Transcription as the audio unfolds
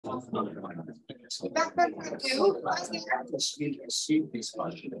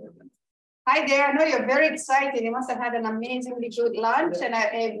Hi there, I know you're very excited. You must have had an amazingly good lunch and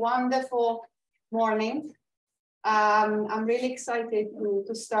a wonderful morning. I'm really excited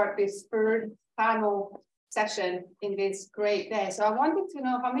to start this third panel session in this great day. So I wanted to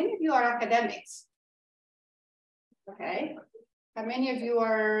know how many of you are academics? Okay. How many of you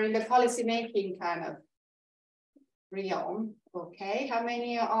are in the policy making kind of realm? Okay. How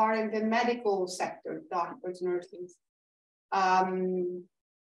many are in the medical sector, doctors, nurses? How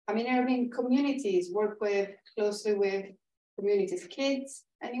many are in communities, work closely with communities? Kids,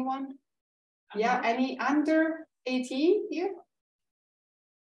 anyone? Yeah, any under 18 here?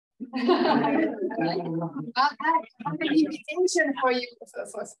 I have an invitation for you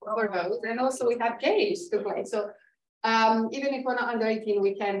for those, and also we have games to play. So even if we're not under 18,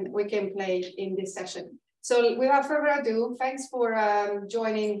 we can play in this session. So without further ado, thanks for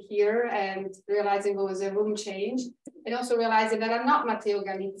joining here and realizing there was a room change, and also realizing that I'm not Matteo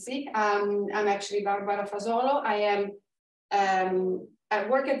Galizzi. I'm actually Barbara Fasolo. I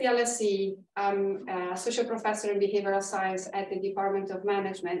work at the LSE. I'm a social professor in behavioral science at the Department of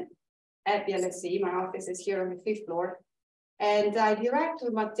Management at the LSE. My office is here on the 5th floor. And I direct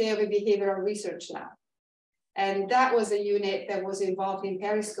with Matteo the Behavioural Research Lab. And that was a unit that was involved in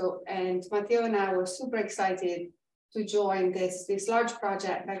Periscope. And Matteo and I were super excited to join this large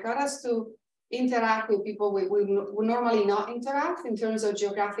project that got us to interact with people we would normally not interact in terms of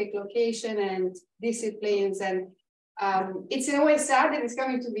geographic location and disciplines. And it's in a way sad that it's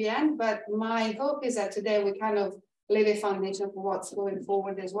coming to the end, but my hope is that today we kind of lay the foundation for what's going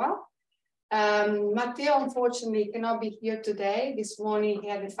forward as well. Matteo, unfortunately, cannot be here today. This morning, he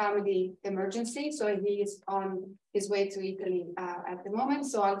had a family emergency, so he is on his way to Italy at the moment.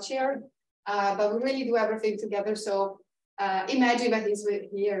 So I'll chair, but we really do everything together. So imagine that he's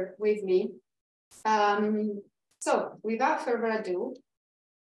here with me. So without further ado,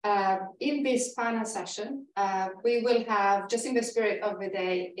 in this panel session, we will have, just in the spirit of the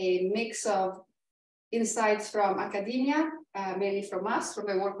day, a mix of insights from academia, mainly from us, from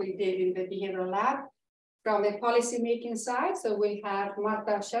the work we did in the Behavioural Lab, from the policy-making side. So we'll have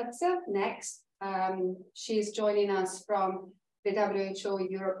Marta Schetzer next. She's joining us from the WHO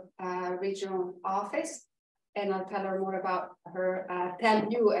Europe Regional Office, and I'll tell her more about her, tell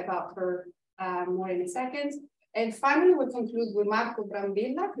you about her more in a second. And finally, we'll conclude with Marco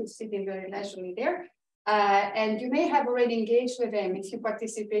Brambilla, who's sitting very leisurely there. And you may have already engaged with him if you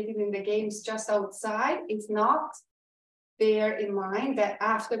participated in the games just outside. If not, bear in mind that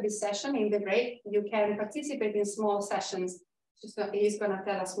after this session, in the break, you can participate in small sessions. So he's going to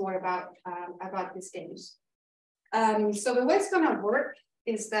tell us more about these games. So the way it's going to work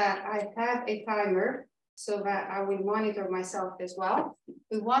is that I have a timer so that I will monitor myself as well.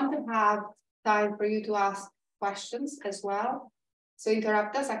 We want to have time for you to ask questions as well. So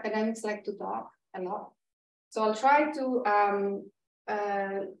interrupt us. Academics like to talk a lot. So I'll try to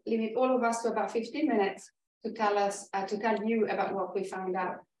limit all of us to about 15 minutes to tell you about what we found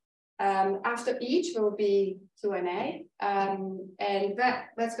out. After each, there will be Q&A, and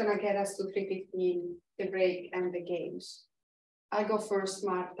that's going to get us to 3:15, the break and the games. I'll go first,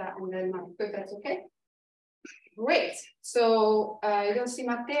 Marta, and then Marco, if that's okay. Great. So you don't see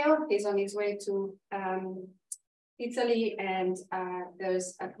Matteo. He's on his way to Italy, and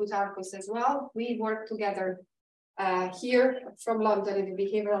there's Plutarchos as well. We work together here from London in the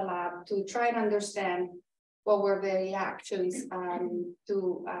Behavioural Lab to try and understand what were the reactions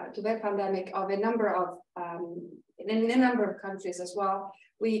to the pandemic of a number of in a number of countries as well.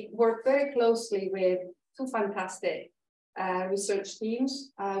 We work very closely with two fantastic research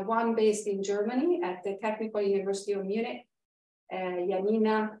teams, one based in Germany at the Technical University of Munich,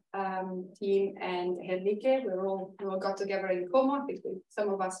 Janina team and Henrique. We all got together in Como, because some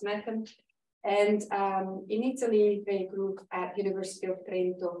of us met them. And in Italy, the group at University of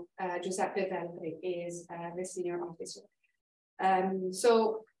Trento, Giuseppe Veltri is the senior officer.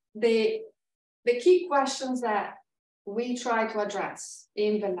 So the key questions that we try to address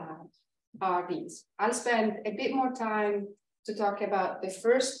in the lab are these. I'll spend a bit more time to talk about the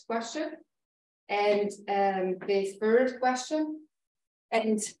first question and the third question,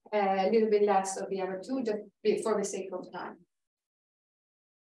 and a little bit less of the other two, just for the sake of time.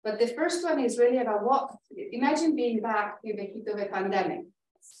 But the first one is really about what, imagine being back in the heat of a pandemic.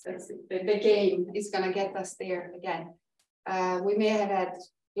 The game is going to get us there again. We may have had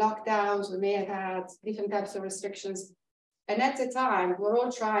lockdowns, we may have had different types of restrictions. And at the time, we're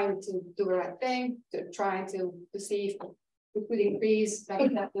all trying to do the right thing, trying to see if we could increase the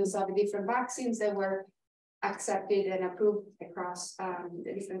acceptance of different vaccines that were accepted and approved across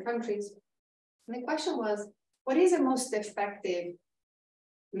the different countries. And the question was, what is the most effective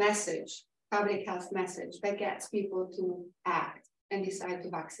message, public health message, that gets people to act and decide to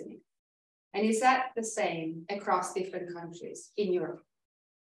vaccinate? And is that the same across different countries in Europe?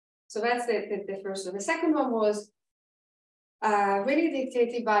 So that's the first one. The second one was really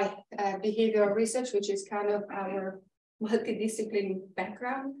dictated by behavioral research, which is kind of our multidisciplinary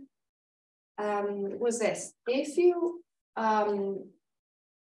background. Was this: if you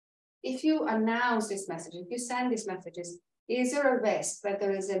announce this message, if you send these messages, is there a risk that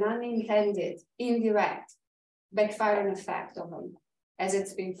there is an unintended, indirect backfiring effect of them, as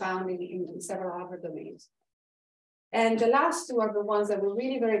it's been found in several other domains? And the last two are the ones that we're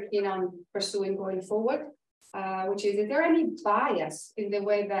really very keen on pursuing going forward, which is there any bias in the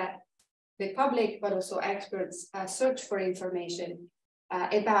way that the public, but also experts, search for information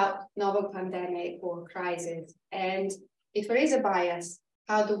about novel pandemic or crisis? And if there is a bias,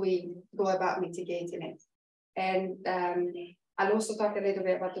 how do we go about mitigating it? And I'll also talk a little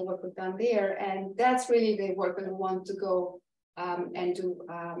bit about the work we've done there. And that's really the work that we want to go and do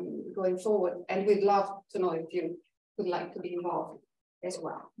going forward. And we'd love to know if you would like to be involved as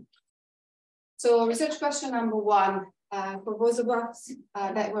well. So research question number one, for those of us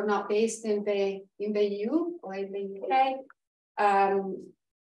that were not based in the EU or in the UK,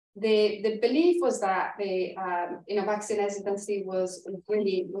 the belief was that the vaccine hesitancy was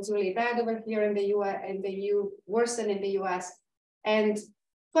really bad over here in the US, in the EU, worse than in the US, and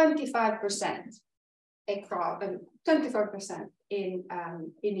 25% across 24% in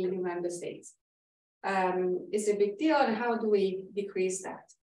EU member states. It's a big deal, and how do we decrease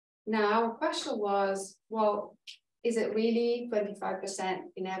that? Now, the question was, well, is it really 25%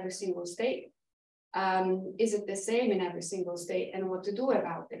 in every single state? Is it the same in every single state, and what to do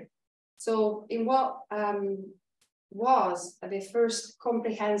about it? So in what was the first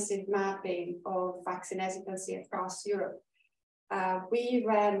comprehensive mapping of vaccine hesitancy across Europe, we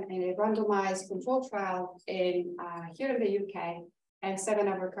ran a randomized control trial in here in the UK and 7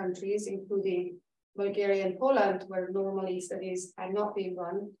 other countries, including Bulgaria and Poland, where normally studies had not been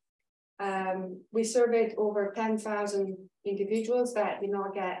run. We surveyed over 10,000 individuals that did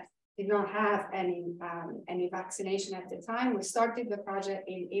not have any vaccination at the time. We started the project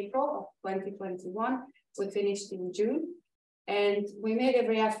in April of 2021. We finished in June, and we made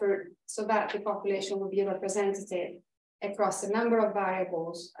every effort so that the population would be represented across a number of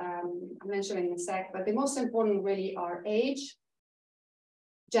variables. I'll mention in a sec, but the most important really are age,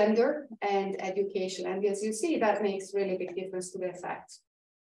 gender, and education. And as you see, that makes really big difference to the effect.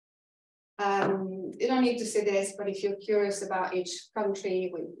 You don't need to see this, but if you're curious about each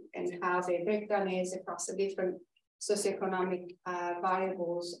country and how the breakdown is across the different socioeconomic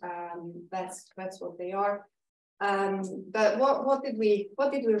variables, that's what they are. But what did we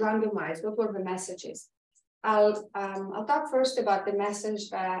randomize? What were the messages? I'll talk first about the message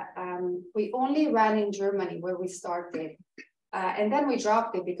that we only ran in Germany, where we started, and then we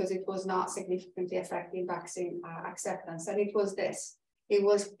dropped it because it was not significantly affecting vaccine acceptance. And it was this. It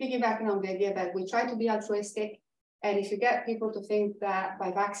was piggybacking on the idea that we try to be altruistic, and if you get people to think that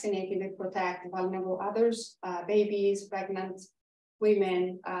by vaccinating they protect vulnerable others, babies, pregnant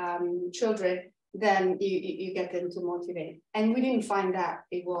women, children, then you get them to motivate. And we didn't find that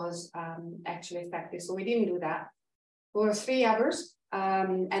it was actually effective, so we didn't do that. There were 3 others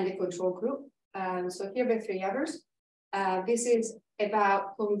and the control group. So here are the 3 others. This is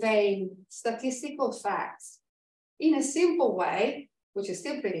about conveying statistical facts in a simple way, which is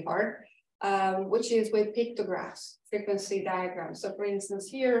still pretty hard, which is with pictographs, frequency diagrams. So for instance,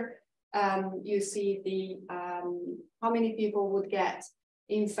 here you see the how many people would get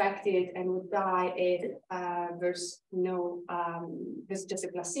infected and would die if there's just a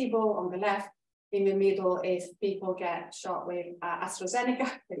placebo on the left. In the middle, if people get shot with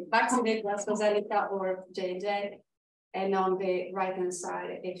AstraZeneca, vaccinated with AstraZeneca or J&J. And on the right-hand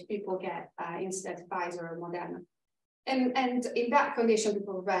side, if people get instead Pfizer or Moderna. And in that condition,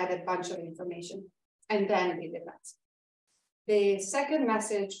 people read a bunch of information and then did the vaccine. The second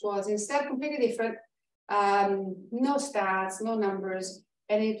message was instead completely different, no stats, no numbers,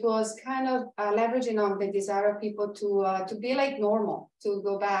 and it was kind of leveraging on the desire of people to be like normal, to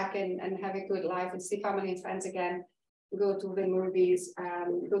go back and have a good life and see family and friends again, go to the movies,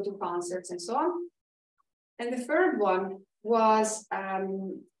 go to concerts and so on. And the third one was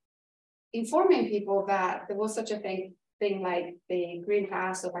informing people that there was such a thing like the green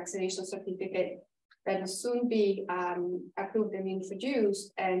pass or vaccination certificate that will soon be approved and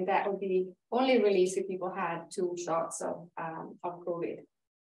introduced, and that will be only released if people had 2 shots of COVID.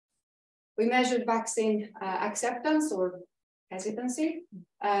 We measured vaccine acceptance or hesitancy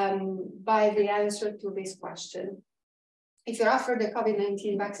by the answer to this question. If you're offered a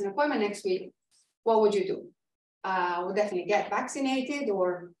COVID-19 vaccine appointment next week, what would you do? I would definitely get vaccinated,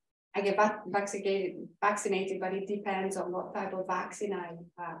 or I get vaccinated, but it depends on what type of vaccine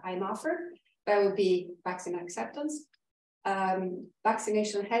I'm offered. That would be vaccine acceptance.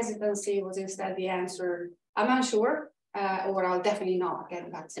 Vaccination hesitancy was instead the answer, I'm unsure, or I'll definitely not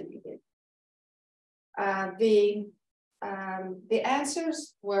get vaccinated. The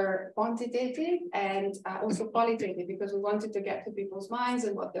answers were quantitative and also qualitative, because we wanted to get to people's minds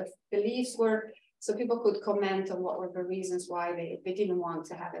and what their beliefs were, so people could comment on what were the reasons why they didn't want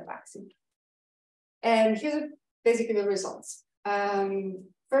to have a vaccine. And here's basically the results.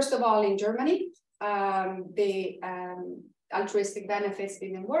 First of all, in Germany, the altruistic benefits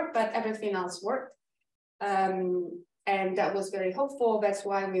didn't work, but everything else worked. And that was very hopeful. That's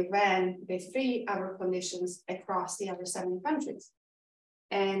why we ran the 3 other conditions across the other 7 countries.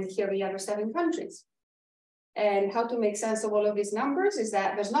 And here are the other 7 countries. And how to make sense of all of these numbers is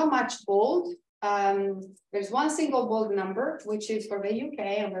that there's not much bold. There's one single bold number, which is for the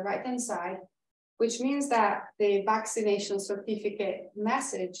UK on the right-hand side, which means that the vaccination certificate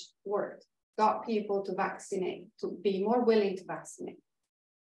message worked, got people to vaccinate, to be more willing to vaccinate.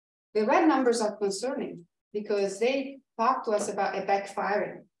 The red numbers are concerning, because they talk to us about a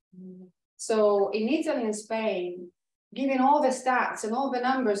backfiring. So in Italy and Spain, given all the stats and all the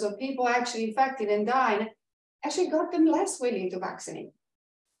numbers of people actually infected and dying, actually got them less willing to vaccinate.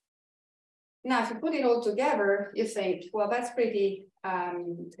 Now, if you put it all together, you think, well, that's pretty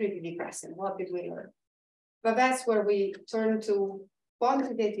depressing. What did we learn? But that's where we turn to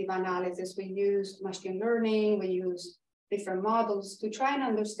quantitative analysis. We used machine learning, we used different models to try and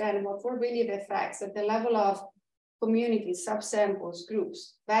understand what were really the effects at the level of communities, subsamples,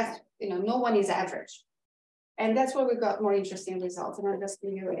 groups. That's, no one is average. And that's where we got more interesting results. And I'll just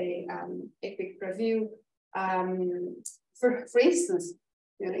give you a quick review. For instance,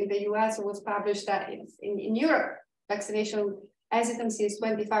 in the US, it was published that in Europe, vaccination hesitancy is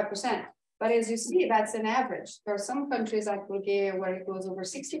 25%. But as you see, that's an average. There are some countries like Bulgaria where it goes over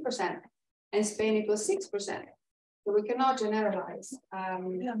 60%, and Spain it was 6%. So we cannot generalize.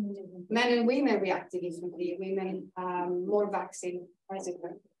 Men and women reacted differently. Women more vaccine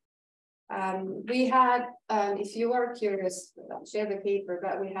hesitant. We had, if you are curious, share the paper,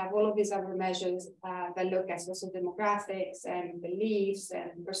 but we have all of these other measures that look at social demographics and beliefs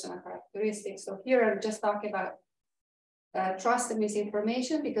and personal characteristics. So here I'm just talking about trust and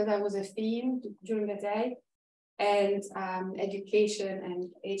misinformation, because that was a theme during the day, and education and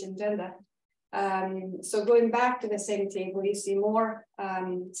age and gender. So going back to the same table, you see more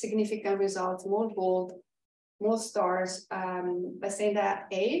significant results, more bold, more stars, by saying that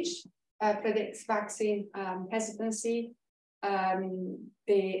age predicts vaccine hesitancy.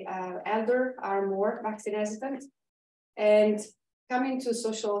 The elder are more vaccine hesitant. And coming to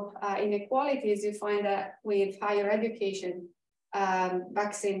social inequalities, you find that with higher education,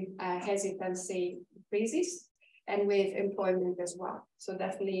 vaccine hesitancy increases, and with employment as well. So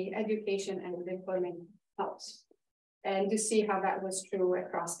definitely education and employment helps. And you see how that was true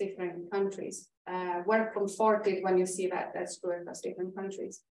across different countries. We're comforted when you see that that's true across different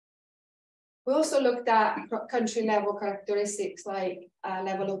countries. We also looked at country level characteristics like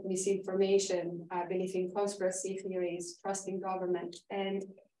level of misinformation, belief in conspiracy theories, trust in government. And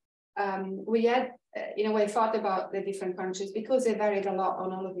we had, in a way, thought about the different countries because they varied a lot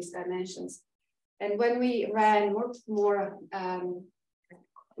on all of these dimensions. And when we ran more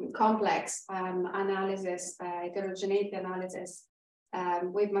complex analysis, heterogeneity analysis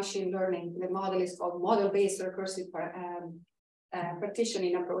with machine learning, the model is called model-based recursive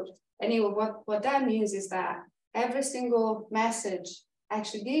partitioning approach. Anyway, what that means is that every single message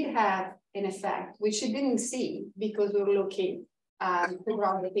actually did have an effect, which you didn't see because we were looking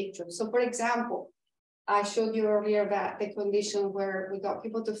around the picture. So for example, I showed you earlier that the condition where we got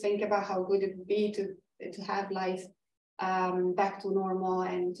people to think about how good it would be to have life back to normal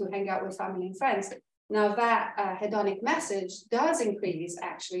and to hang out with family and friends. Now that hedonic message does increase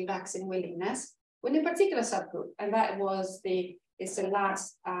actually vaccine willingness with a particular subgroup, and that was it's the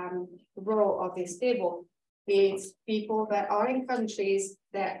last row of this table. It's people that are in countries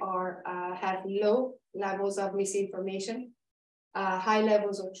that are have low levels of misinformation, high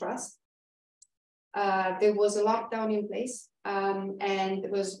levels of trust. There was a lockdown in place, and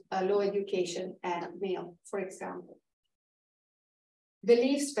there was a low education and male, for example.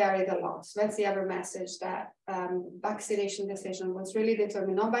 Beliefs varied a lot. So that's the other message, that vaccination decision was really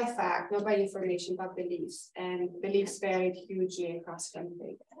determined not by fact, not by information, but beliefs. And beliefs varied hugely across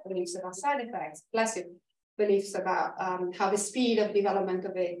country. Beliefs about side effects, beliefs about how the speed of development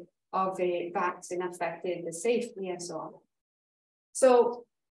of a vaccine affected the safety and so on. So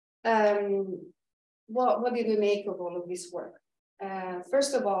what did we make of all of this work?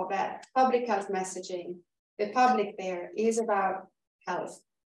 First of all, that public health messaging, the public there is about health,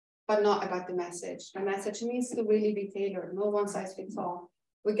 but not about the message. The message needs to really be tailored, no one size fits all.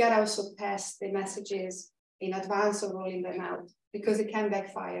 We got also test the messages in advance of rolling them out, because it can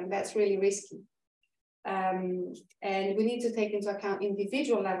backfire, and that's really risky. And we need to take into account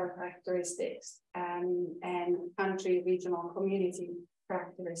individual level characteristics and country, regional, community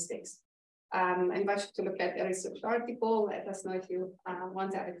characteristics. I invite you to look at the research article. Let us know if you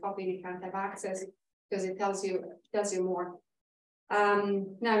want to have a copy and you can't have access, because it tells you more.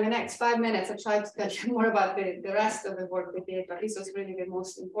 Now, in the next 5 minutes, I'll try to tell you more about the rest of the work we did, but this was really the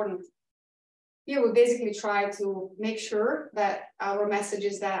most important. Here, we basically try to make sure that our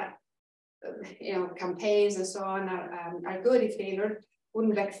messages that, campaigns and so on are good if tailored,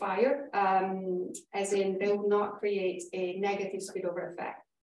 wouldn't backfire, as in they would not create a negative spillover effect.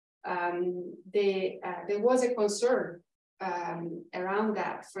 There was a concern around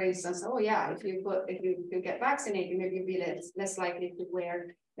that. For instance, oh yeah, if you get vaccinated, maybe you'll be less likely to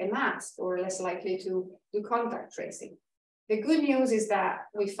wear a mask or less likely to do contact tracing. The good news is that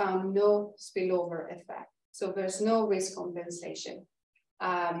we found no spillover effect, so there's no risk compensation,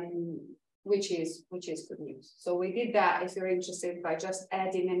 which is good news. So we did that, if you're interested, by just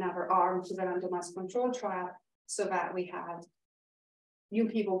adding another arm to the randomized control trial, so that we had new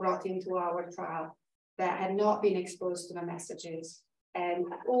people brought into our trial that had not been exposed to the messages, and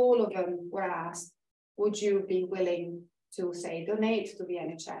all of them were asked, would you be willing to, say, donate to the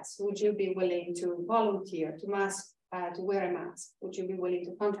NHS? Would you be willing to volunteer to wear a mask? Would you be willing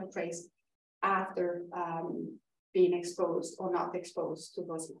to contact trace after being exposed or not exposed to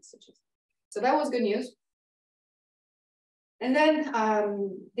those messages? So that was good news. And then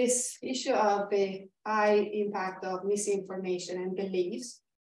this issue of the high impact of misinformation and beliefs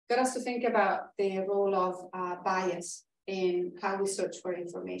got us to think about the role of bias in how we search for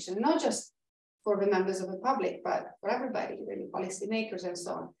information, not just for the members of the public, but for everybody, really, policymakers and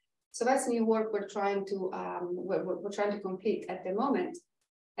so on. So that's new work we're trying to complete at the moment.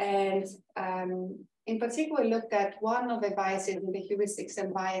 And in particular, looked at one of the biases in the heuristics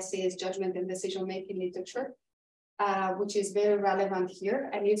and biases, judgment and decision-making literature, which is very relevant here,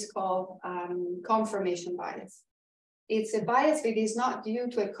 and it's called confirmation bias. It's a bias that is not due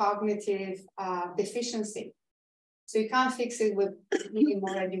to a cognitive deficiency. So you can't fix it with needing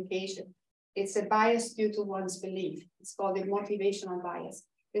more education. It's a bias due to one's belief. It's called a motivational bias.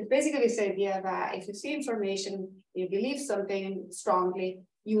 It's basically this idea that if you see information, you believe something strongly,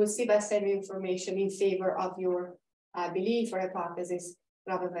 you will see that same information in favor of your belief or hypothesis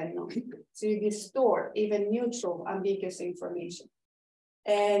rather than not. So you distort even neutral, ambiguous information.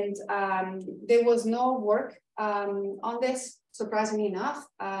 And there was no work on this, surprisingly enough,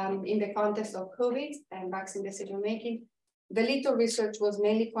 in the context of COVID and vaccine decision-making. The little research was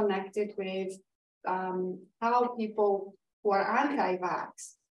mainly connected with how people who are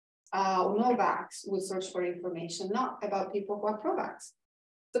anti-vax or no-vax would search for information, not about people who are pro-vax.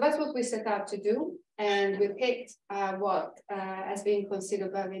 So that's what we set out to do. And we picked what has been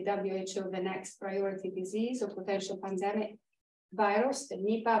considered by the WHO the next priority disease or potential pandemic virus, the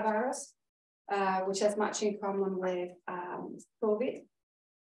Nipah virus, which has much in common with COVID.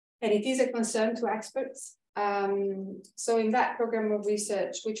 And it is a concern to experts. So in that program of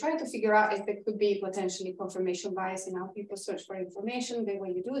research, we tried to figure out if there could be potentially confirmation bias in how people search for information. The way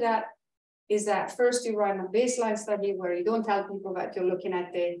you do that is that first you run a baseline study where you don't tell people that you're looking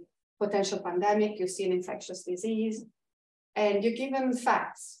at the potential pandemic, you see an infectious disease, and you give them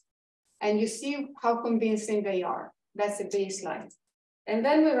facts, and you see how convincing they are. That's the baseline. And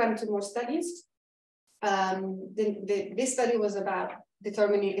then we ran 2 more studies. This study was about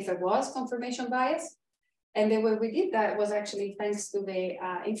determining if it was confirmation bias. And the way we did that was actually thanks to the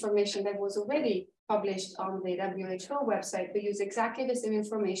information that was already published on the WHO website. We used exactly the same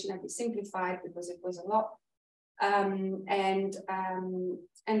information and we simplified because it was a lot. And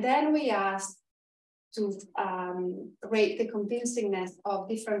then we asked to rate the convincingness of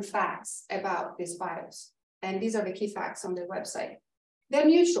different facts about this virus. And these are the key facts on the website. They're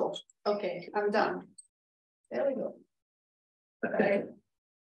neutral. Okay, I'm done. There we go. Okay.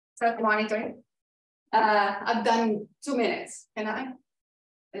 Start monitoring. I've done 2 minutes. Can I?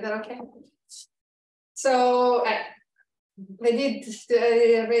 Is that okay? So they did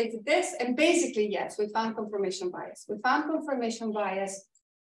rate this, and basically, yes, we found confirmation bias. We found confirmation bias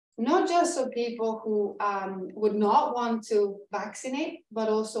not just of people who would not want to vaccinate, but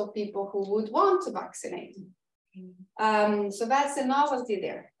also people who would want to vaccinate. So that's the novelty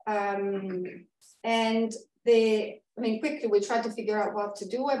there. And quickly we tried to figure out what to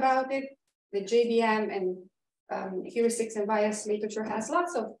do about it. The JVM and heuristics and bias literature has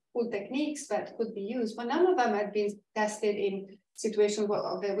lots of cool techniques that could be used, but none of them had been tested in situations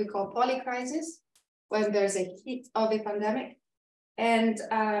that we call polycrisis, when there's a heat of a pandemic. And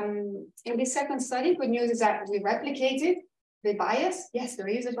in this second study, good news is that we replicated the bias. Yes, there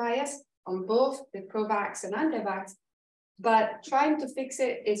is a bias on both the pro-vax and anti-vax, but trying to fix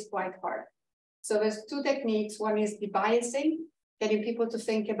it is quite hard. So there's two techniques. One is debiasing, getting people to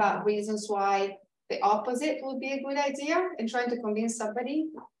think about reasons why the opposite would be a good idea, and trying to convince somebody,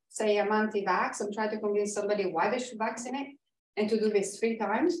 say I'm anti-vax, I'm trying to convince somebody why they should vaccinate, and to do this 3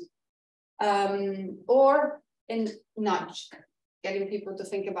 times. Or in nudge, getting people to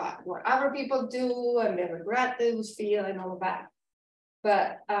think about what other people do and the regret they would feel and all of that.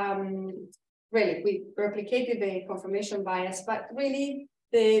 But really, we replicated the confirmation bias, but really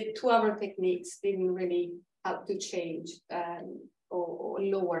the 2 other techniques didn't really help to change or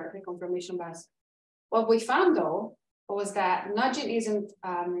lower the confirmation bias. What we found though was that nudging isn't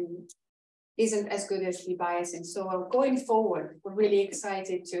as good as debiasing. So going forward, we're really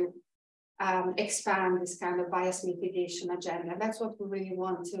excited to expand this kind of bias mitigation agenda. That's what we really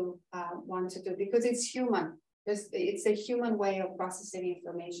want to do, because it's human. It's a human way of processing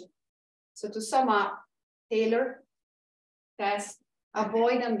information. So to sum up, tailor, test,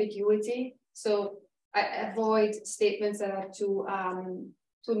 avoid ambiguity. So avoid statements that are too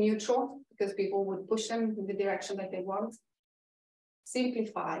neutral, because people would push them in the direction that they want.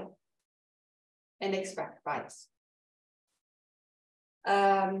 Simplify, and expect bias.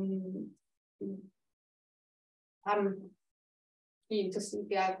 I'm keen to see if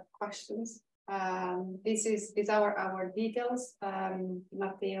you have questions. This is our details,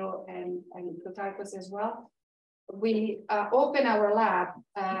 Matteo and Plutarchus as well. We open our lab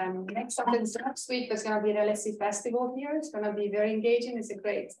next week. There's going to be an LSE festival here. It's going to be very engaging. It's a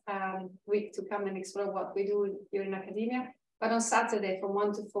great week to come and explore what we do here in academia. But on Saturday from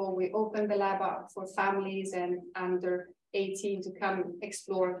 1 to 4, we open the lab up for families and under 18 to come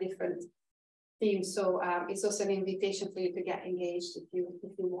explore different themes. So it's also an invitation for you to get engaged if you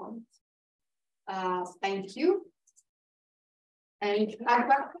want. Thank you. And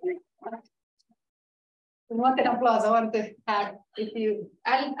what an applause. I want to have,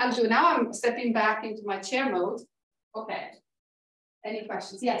 I'll do now. I'm stepping back into my chair mode. Okay. Any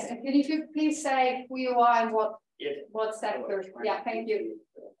questions? Yes. And can you please say who you are and what sector? Yeah, thank you.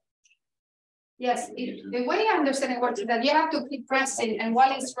 Yes, the way I understand it works is that you have to keep pressing, and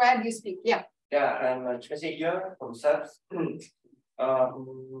while it's red, you speak. Yeah. Yeah, I'm Tracy here from SEPS.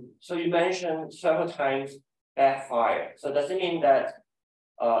 So you mentioned several times backfire. So does it mean that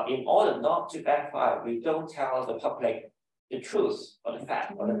in order not to backfire, we don't tell the public the truth or the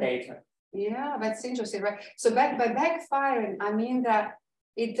fact or the data? Yeah, that's interesting, right? So by backfiring, I mean that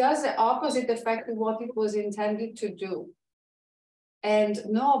it does the opposite effect of what it was intended to do. And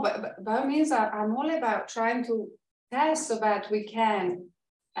no, but that means I'm all about trying to test so that we can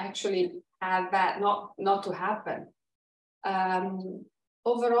actually have that not to happen.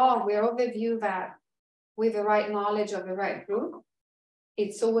 Overall, we're of the view that with the right knowledge of the right group,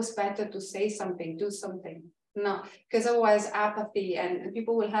 it's always better to say something, do something. No, because otherwise apathy and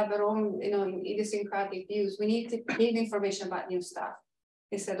people will have their own, idiosyncratic views. We need to give information about new stuff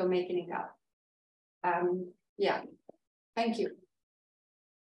instead of making it up. Yeah, thank you.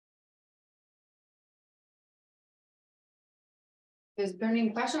 There's a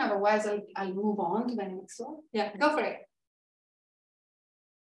burning question, otherwise I'll move on to the next one. Yeah, go for it.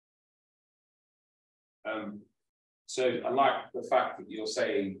 So I like the fact that you're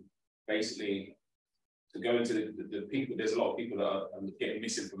saying basically to go into the people, there's a lot of people that are getting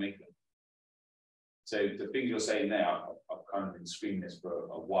misinformation. So the things you're saying there, I've kind of been screaming this for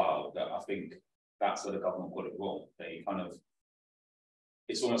a while, that I think that's where the government got it wrong. They kind of,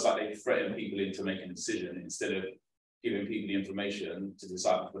 it's almost like they threaten people into making a decision instead of giving people the information to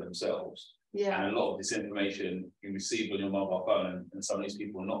decide for themselves. Yeah. And a lot of this information you receive on your mobile phone, and some of these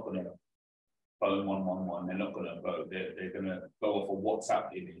people are not going to phone 111. They're not going to vote. They're going to go off a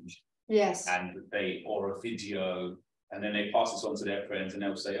WhatsApp image. Yes. And or a video, and then they pass this on to their friends, and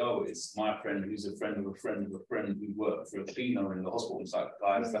they'll say, "Oh, it's my friend who's a friend of a friend of a friend who worked for a cleaner in the hospital." It's like,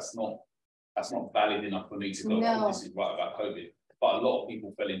 guys, that's not valid enough for me to go, "Oh, this is right about COVID." But a lot of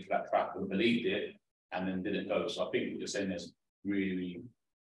people fell into that trap and believed it, and then didn't go. So I think what you're saying is really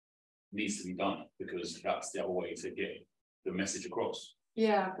needs to be done, because that's the other way to get the message across.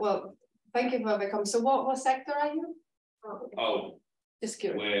 Yeah, well, thank you for the comment. So what sector are you? Oh, just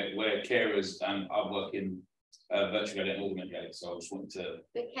curious. We're carers, and I work in virtual reality and augmented reality. So I just want to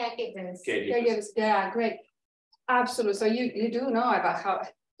the caregivers. Caregivers. Yeah, great. Absolutely. So you do know about how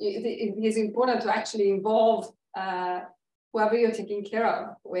it is important to actually involve whoever you're taking care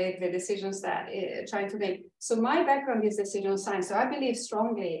of with the decisions that trying to make. So my background is decisional science. So I believe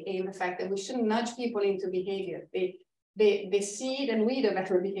strongly in the fact that we shouldn't nudge people into behavior. The seed and weed of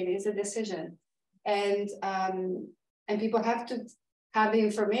better behavior is a decision. And people have to have the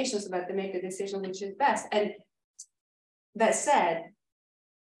information so that they make the decision which is best. And that said,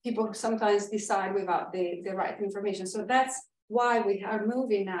 people sometimes decide without the right information. So that's why we are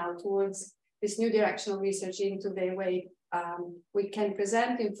moving now towards this new direction of research into the way we can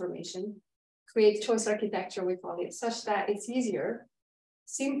present information, create choice architecture, we call it, such that it's easier,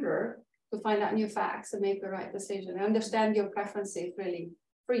 simpler to find out new facts and make the right decision. And understand your preferences really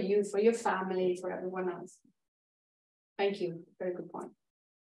for you, for your family, for everyone else. Thank you. Very good point.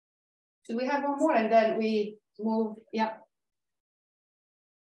 Should we have one more and then we move? Yeah.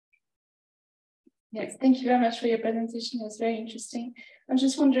 Yes, thank you very much for your presentation. It was very interesting. I'm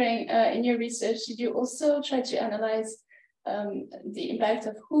just wondering, in your research, did you also try to analyze the impact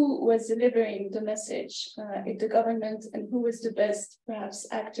of who was delivering the message in the government, and who was the best, perhaps,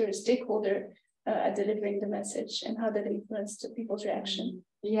 actor, stakeholder at delivering the message, and how that influenced people's reaction?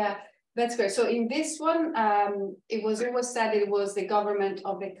 Yeah, that's great. So in this one, it was always said it was the government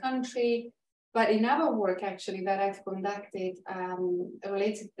of the country, but in our work actually that I've conducted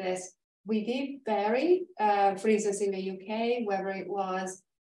related to this, we did vary, for instance, in the UK, whether it was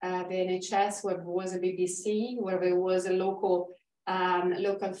the NHS, whether it was a BBC, whether it was a local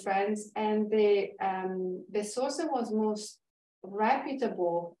friends, and the source that was most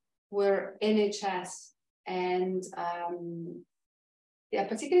reputable were NHS and yeah,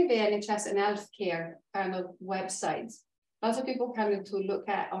 particularly the NHS and healthcare kind of websites. Lots of people coming to look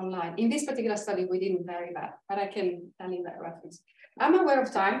at online. In this particular study, we didn't vary that, but I can tell you that reference. I'm aware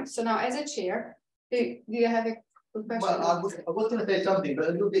of time, so now as a chair, do you have a good question? Well, I was going to say something, but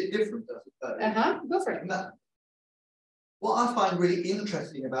a little bit different. Go for it. What I find really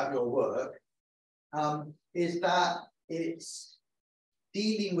interesting about your work is that it's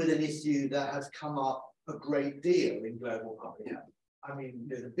dealing with an issue that has come up a great deal in global public health. I mean,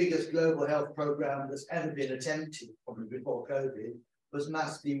 the biggest global health program that's ever been attempted, probably before COVID, was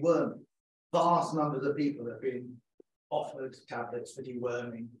mass deworming. Vast numbers of people have been offered tablets for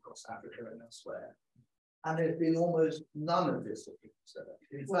deworming across Africa and elsewhere. And there's been almost none of this research.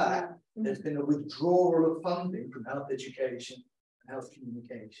 In fact, there's been a withdrawal of funding from health education and health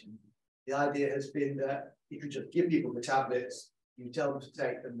communication. The idea has been that you can just give people the tablets, you tell them to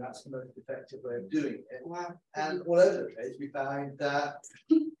take them, that's the most effective way of doing it. Wow. And all over the place, we find that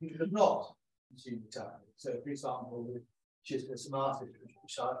people have not consumed the tablets. So, for example, with schistosomiasis,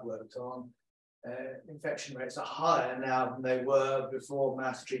 which I've worked on, infection rates are higher now than they were before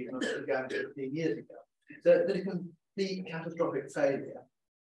mass treatment began 15 years ago. So there's a complete catastrophic failure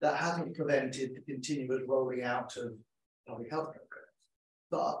that hasn't prevented the continuous rolling out of public health programs.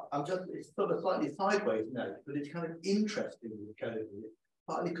 But it's sort of slightly sideways note, but it's kind of interesting with COVID,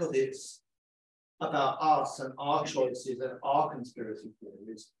 partly because it's about us and our choices and our conspiracy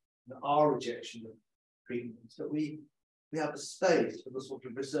theories and our rejection of treatments, that we have a space for the sort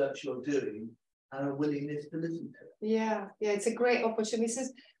of research you're doing and a willingness to listen to it. Yeah, it's a great opportunity. This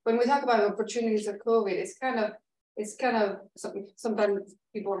is, when we talk about opportunities of COVID, it's kind of sometimes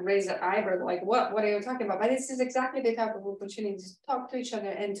people raise their eyebrow, like, what are you talking about? But this is exactly the type of opportunity to talk to each other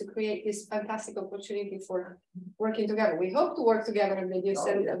and to create this fantastic opportunity for working together. We hope to work together in the new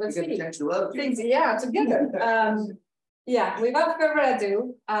center. Let's see things, yeah, together. Yeah, without further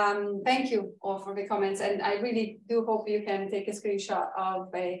ado, thank you all for the comments, and I really do hope you can take a screenshot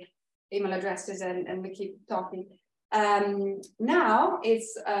of the email addresses and we keep talking. Now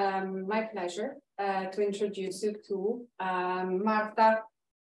it's my pleasure to introduce you to Marta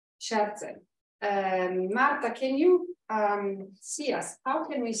Scherzer. Marta, can you see us? How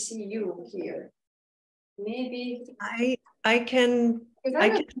can we see you here? Maybe I can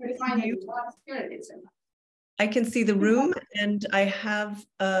see the room, and I have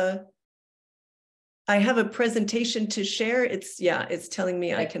a presentation to share. It's telling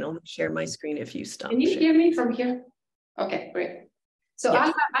me I can only share my screen if you stop. Can you hear me from here? Okay, great. So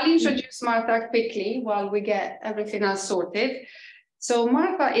yes. I'll introduce Marta quickly while we get everything else sorted. So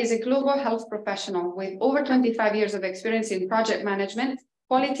Marta is a global health professional with over 25 years of experience in project management,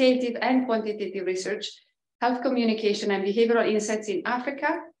 qualitative and quantitative research, health communication and behavioral insights in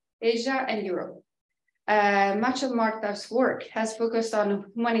Africa, Asia, and Europe. Much of Marta's work has focused on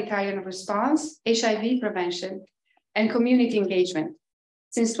humanitarian response, HIV prevention, and community engagement.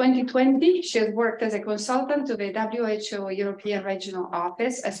 Since 2020, she has worked as a consultant to the WHO European Regional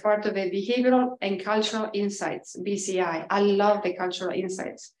Office as part of the Behavioural and Cultural Insights, BCI. I love the cultural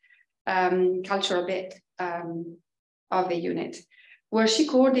insights, cultural bit of the unit, where she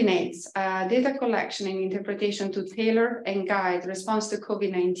coordinates data collection and interpretation to tailor and guide response to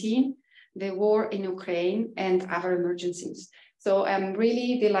COVID-19, the war in Ukraine, and other emergencies. So I'm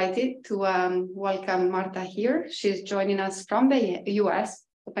really delighted to welcome Marta here. She's joining us from the US.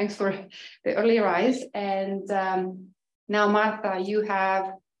 So thanks for the early rise. And now, Marta, you have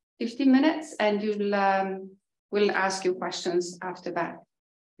 15 minutes and we'll ask you questions after that.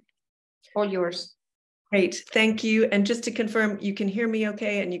 All yours. Great, thank you. And just to confirm, you can hear me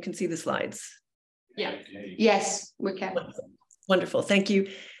okay and you can see the slides? Yeah, yes, we can. Wonderful, thank you.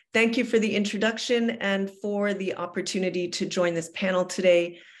 Thank you for the introduction and for the opportunity to join this panel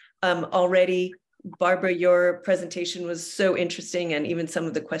today. Already, Barbara, your presentation was so interesting, and even some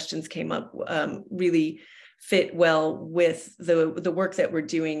of the questions came up really fit well with the work that we're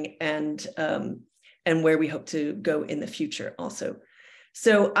doing and where we hope to go in the future also.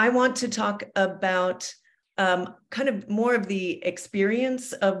 So I want to talk about kind of more of the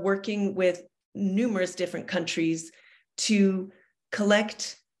experience of working with numerous different countries to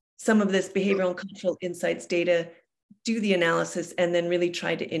collect some of this behavioral and cultural insights data, do the analysis, and then really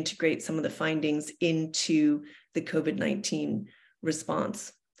try to integrate some of the findings into the COVID-19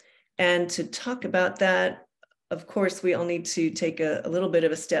 response. And to talk about that, of course, we all need to take a little bit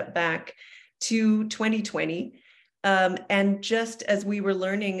of a step back to 2020. And just as we were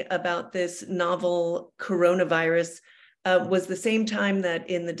learning about this novel coronavirus, was the same time that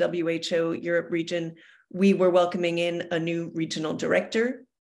in the WHO Europe region, we were welcoming in a new regional director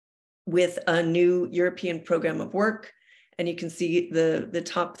with a new European program of work. And you can see the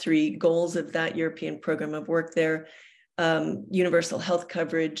top 3 goals of that European program of work there: universal health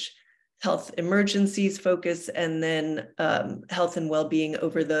coverage, health emergencies focus, and then health and well-being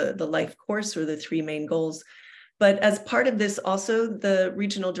over the life course, or the 3 main goals. But as part of this also, the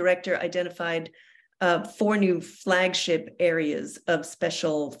regional director identified 4 new flagship areas of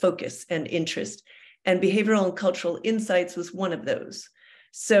special focus and interest. And behavioral and cultural insights was one of those.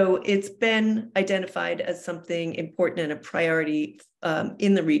 So it's been identified as something important and a priority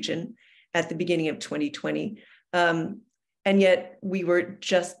in the region at the beginning of 2020. And yet we were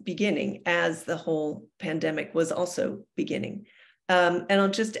just beginning as the whole pandemic was also beginning. And I'll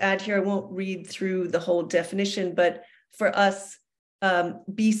just add here, I won't read through the whole definition, but for us,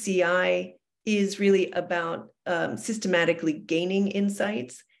 BCI is really about systematically gaining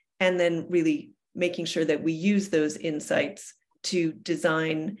insights and then really making sure that we use those insights to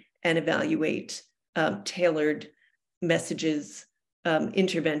design and evaluate tailored messages,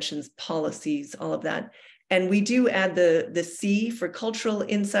 interventions, policies, all of that. And we do add the C for cultural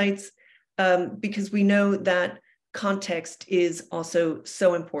insights because we know that context is also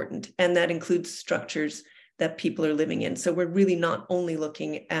so important, and that includes structures that people are living in. So we're really not only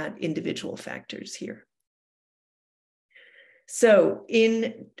looking at individual factors here. So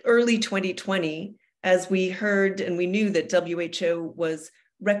in early 2020, as we heard and we knew that WHO was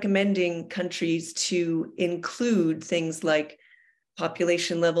recommending countries to include things like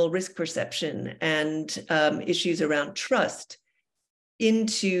population level risk perception and issues around trust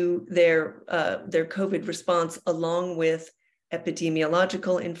into their COVID response, along with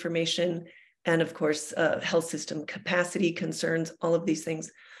epidemiological information and, of course, health system capacity concerns, all of these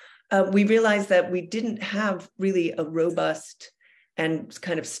things, we realized that we didn't have really a robust and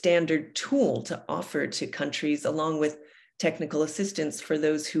kind of standard tool to offer to countries, along with technical assistance for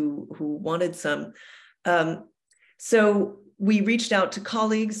those who wanted some. So we reached out to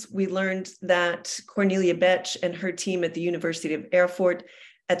colleagues. We learned that Cornelia Betsch and her team at the University of Erfurt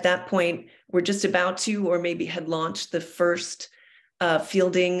at that point were just about to, or maybe had launched the first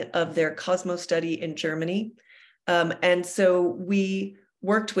fielding of their COSMO study in Germany. And so we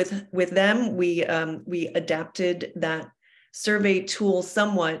worked with them. We adapted that survey tool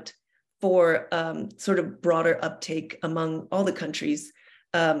somewhat for sort of broader uptake among all the countries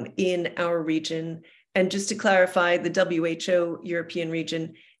in our region. And just to clarify, the WHO European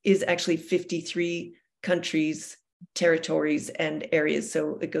region is actually 53 countries, territories, and areas.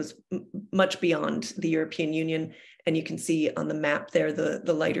 So it goes much beyond the European Union. And you can see on the map there,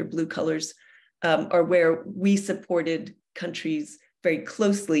 the lighter blue colors are where we supported countries very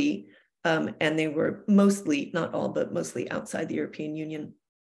closely. And they were mostly, not all, but mostly outside the European Union.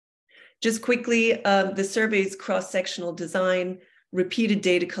 Just quickly, the survey's cross-sectional design, repeated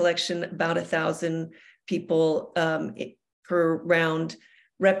data collection, about 1,000 people per round,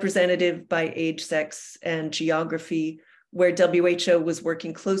 representative by age, sex, and geography, where WHO was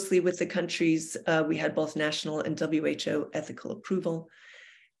working closely with the countries. We had both national and WHO ethical approval.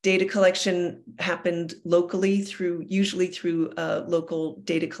 Data collection happened locally usually through local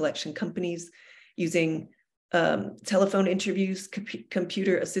data collection companies using telephone interviews,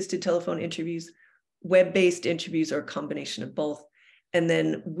 computer-assisted telephone interviews, web-based interviews, or a combination of both. And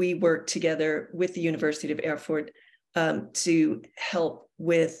then we worked together with the University of Erfurt to help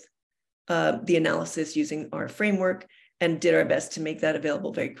with the analysis using our framework, and did our best to make that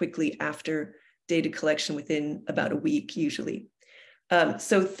available very quickly after data collection within about a week, usually.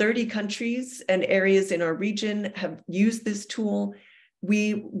 So 30 countries and areas in our region have used this tool.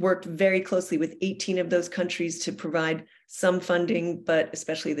 We worked very closely with 18 of those countries to provide some funding, but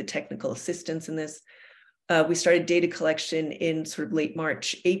especially the technical assistance in this. We started data collection in sort of late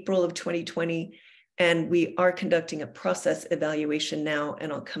March, April of 2020, and we are conducting a process evaluation now,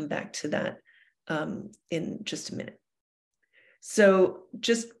 and I'll come back to that in just a minute. So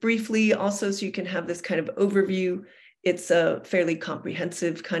just briefly also, so you can have this kind of overview, it's a fairly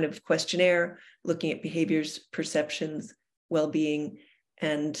comprehensive kind of questionnaire looking at behaviors, perceptions, well-being,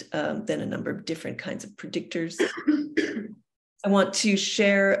 and then a number of different kinds of predictors. I want to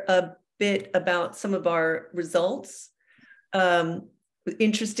share a bit about some of our results.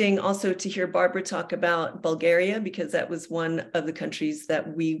 Interesting also to hear Barbara talk about Bulgaria, because that was one of the countries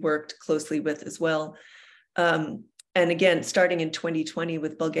that we worked closely with as well. And again, starting in 2020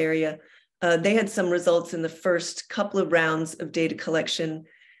 with Bulgaria, they had some results in the first couple of rounds of data collection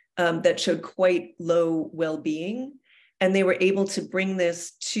that showed quite low well-being. And they were able to bring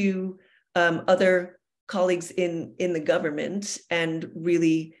this to other colleagues in the government and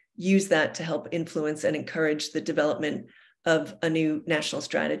really use that to help influence and encourage the development of a new national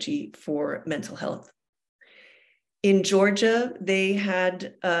strategy for mental health. In Georgia, they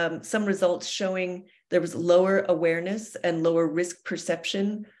had some results showing there was lower awareness and lower risk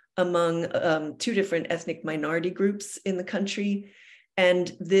perception among two different ethnic minority groups in the country.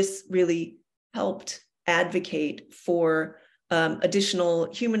 And this really helped advocate for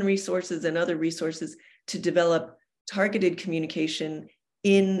additional human resources and other resources to develop targeted communication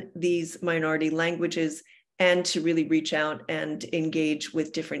in these minority languages, and to really reach out and engage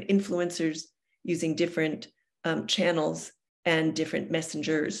with different influencers using different channels and different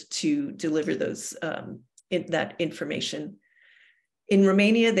messengers to deliver those that information. In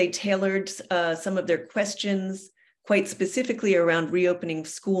Romania, they tailored some of their questions quite specifically around reopening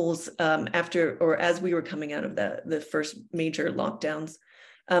schools after or as we were coming out of the first major lockdowns,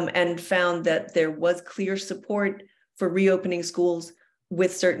 and found that there was clear support for reopening schools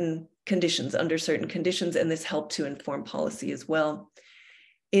with certain conditions, under certain conditions, and this helped to inform policy as well.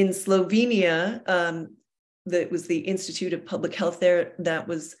 In Slovenia, that was the Institute of Public Health there that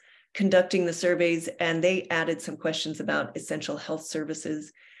was conducting the surveys, and they added some questions about essential health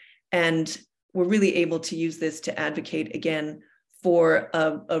services, and were really able to use this to advocate again for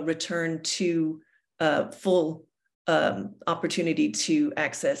a return to full opportunity to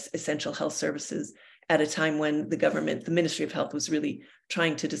access essential health services at a time when the government, the Ministry of Health, was really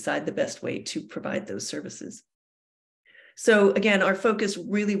trying to decide the best way to provide those services. So again, our focus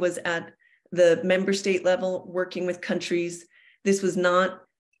really was at the member state level, working with countries. This was not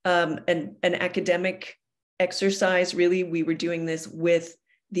an academic exercise, really. We were doing this with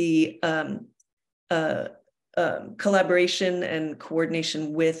the collaboration and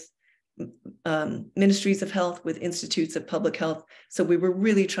coordination with ministries of health, with institutes of public health. So we were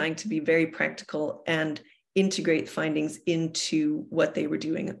really trying to be very practical and integrate findings into what they were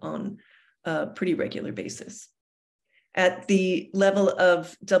doing on a pretty regular basis. At the level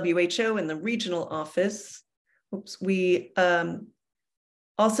of WHO and the regional office, we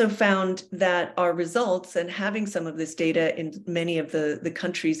also found that our results, and having some of this data in many of the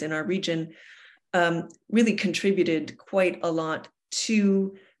countries in our region, really contributed quite a lot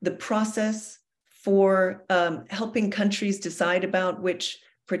to the process for helping countries decide about which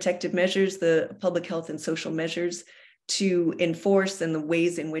protective measures, the public health and social measures, to enforce and the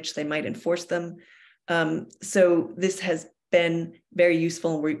ways in which they might enforce them. So this has been very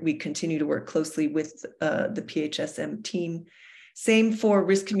useful. We continue to work closely with the PHSM team. Same for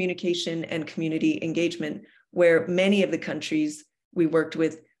risk communication and community engagement, where many of the countries we worked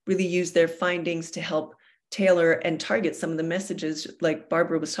with really used their findings to help tailor and target some of the messages like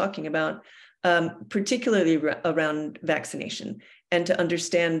Barbara was talking about, particularly around vaccination, and to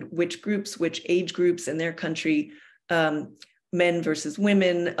understand which groups, which age groups in their country men versus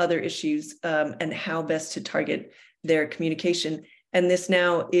women, other issues, and how best to target their communication. And this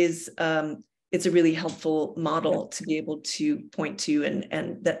now is, it's a really helpful model to be able to point to,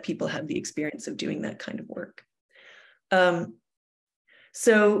 and that people have the experience of doing that kind of work.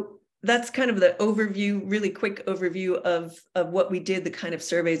 So that's kind of the overview, really quick overview of what we did, the kind of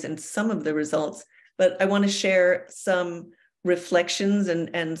surveys and some of the results. But I want to share some reflections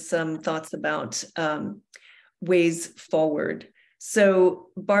and some thoughts about ways forward. So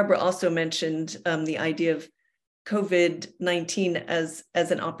Barbara also mentioned the idea of COVID-19 as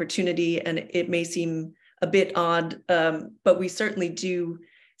an opportunity, and it may seem a bit odd, but we certainly do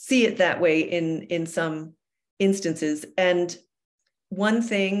see it that way in some instances. And one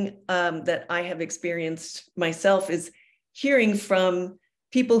thing that I have experienced myself is hearing from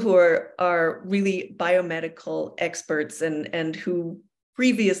people who are really biomedical experts and who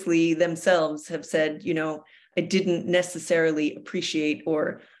previously themselves have said, you know, I didn't necessarily appreciate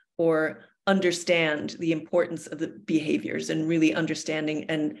or understand the importance of the behaviors and really understanding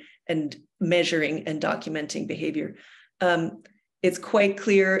and measuring and documenting behavior. It's quite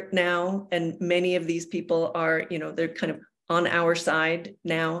clear now, and many of these people are, you know, they're kind of on our side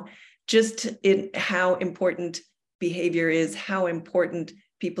now, just in how important behavior is, how important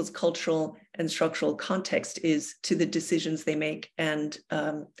people's cultural and structural context is to the decisions they make, and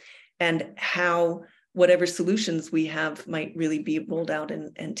how whatever solutions we have might really be rolled out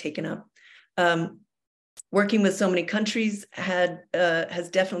and taken up. Working with so many countries has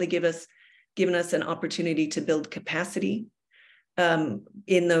definitely given us an opportunity to build capacity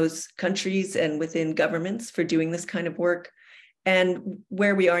in those countries and within governments for doing this kind of work. And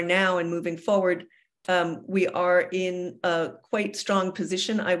where we are now and moving forward, we are in a quite strong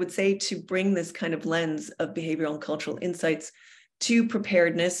position, I would say, to bring this kind of lens of behavioral and cultural insights to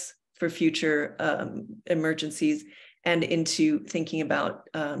preparedness for future emergencies and into thinking about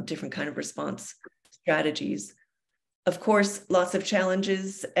different kind of response strategies. Of course, lots of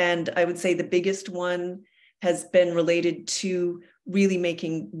challenges, and I would say the biggest one has been related to really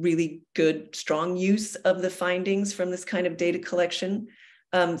making really good, strong use of the findings from this kind of data collection.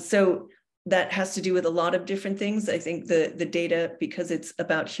 So that has to do with a lot of different things. I think the data, because it's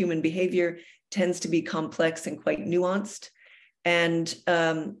about human behavior, tends to be complex and quite nuanced. And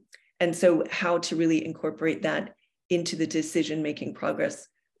so how to really incorporate that into the decision-making process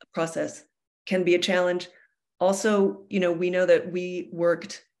can be a challenge. Also, you know, we know that we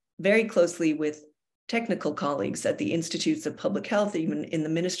worked very closely with technical colleagues at the Institutes of Public Health, even in the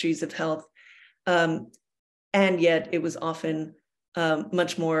ministries of health. And yet it was often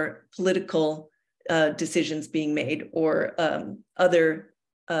much more political decisions being made, or other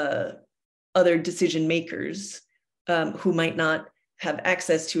decision makers who might not have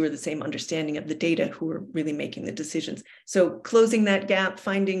access to or the same understanding of the data who are really making the decisions. So closing that gap,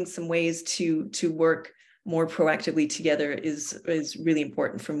 finding some ways to work more proactively together is really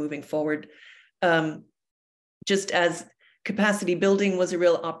important for moving forward. Just as capacity building was a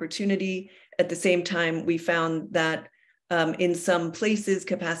real opportunity, at the same time, we found that in some places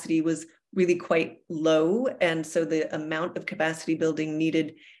capacity was really quite low. And so the amount of capacity building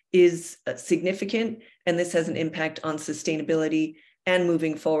needed is significant. And this has an impact on sustainability and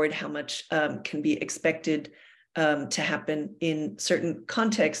moving forward, how much can be expected to happen in certain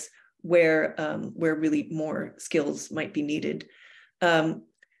contexts where really more skills might be needed.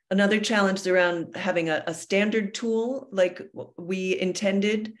 Another challenge is around having a standard tool like we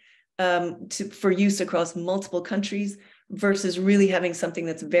intended for use across multiple countries versus really having something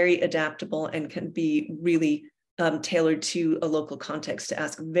that's very adaptable and can be really tailored to a local context to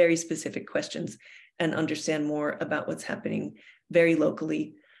ask very specific questions and understand more about what's happening very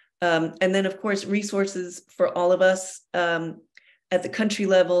locally. And then, of course, resources for all of us at the country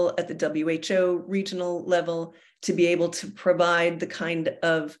level, at the WHO regional level, to be able to provide the kind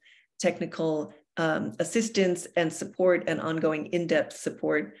of technical assistance and support and ongoing in-depth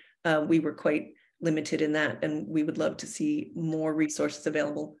support. We were quite limited in that, and we would love to see more resources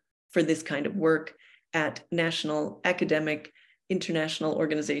available for this kind of work at national, academic, international,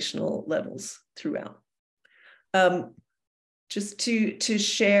 organizational levels throughout. Just to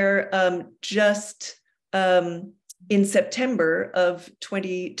share, in September of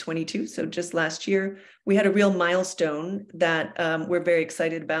 2022, so just last year, we had a real milestone that we're very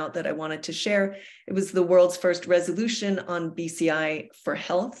excited about that I wanted to share. It was the world's first resolution on BCI for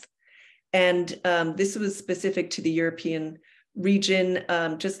health. And this was specific to the European region.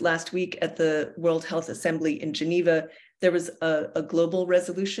 Just last week at the World Health Assembly in Geneva, there was a global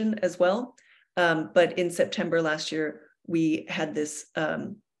resolution as well. But in September last year, we had this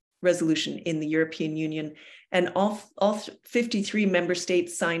resolution in the European Union. And all 53 member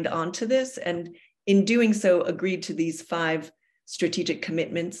states signed on to this, and in doing so, agreed to these 5 strategic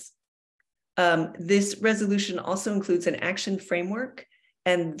commitments. This resolution also includes an action framework,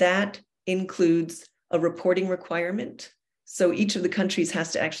 and that includes a reporting requirement. So each of the countries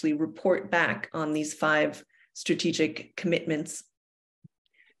has to actually report back on these 5 strategic commitments.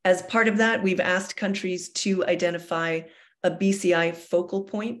 As part of that, we've asked countries to identify a BCI focal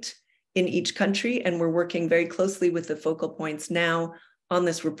point in each country, and we're working very closely with the focal points now on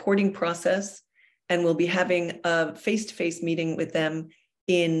this reporting process, and we'll be having a face-to-face meeting with them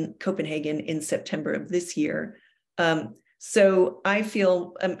in Copenhagen in September of this year. So I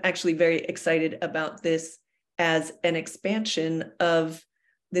feel I'm actually very excited about this as an expansion of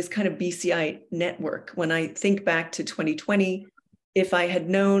this kind of BCI network. When I think back to 2020, if I had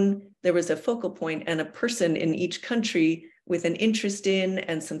known there was a focal point and a person in each country with an interest in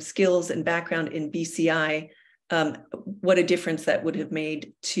and some skills and background in BCI, what a difference that would have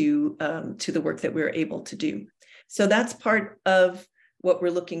made to the work that we're able to do. So that's part of what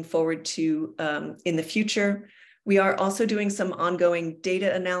we're looking forward to in the future. We are also doing some ongoing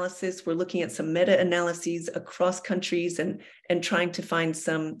data analysis. We're looking at some meta-analyses across countries and trying to find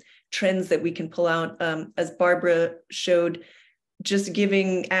some trends that we can pull out. As Barbara showed, just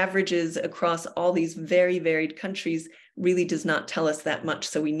giving averages across all these very varied countries really does not tell us that much.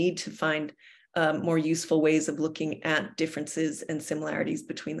 So we need to find more useful ways of looking at differences and similarities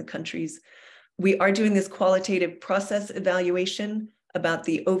between the countries. We are doing this qualitative process evaluation about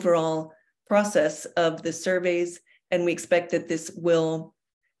the overall process of the surveys, and we expect that this will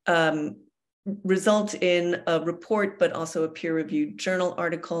result in a report, but also a peer-reviewed journal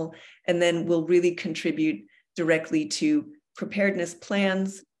article, and then will really contribute directly to preparedness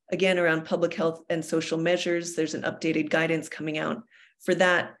plans, again, around public health and social measures. There's an updated guidance coming out for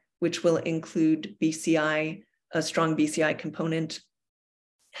that, which will include BCI, a strong BCI component,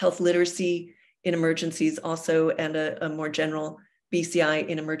 health literacy in emergencies also, and a more general BCI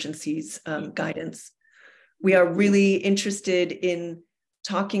in emergencies guidance. We are really interested in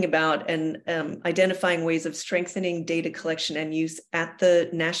talking about and identifying ways of strengthening data collection and use at the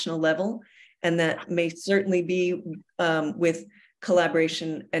national level. And that may certainly be with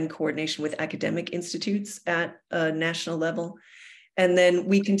collaboration and coordination with academic institutes at a national level. And then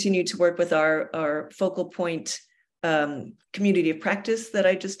we continue to work with our focal point community of practice that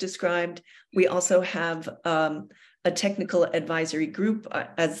I just described. We also have a technical advisory group,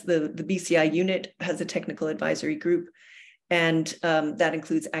 as the BCI unit has a technical advisory group, and that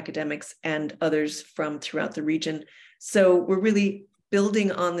includes academics and others from throughout the region. So we're really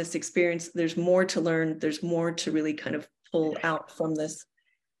building on this experience. There's more to learn. There's more to really kind of pull out from this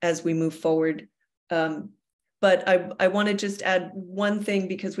as we move forward. But I want to just add one thing,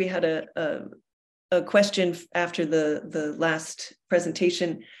 because we had a question after the last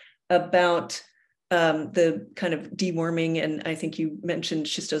presentation about the kind of deworming, and I think you mentioned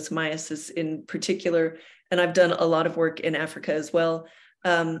schistosomiasis in particular, and I've done a lot of work in Africa as well.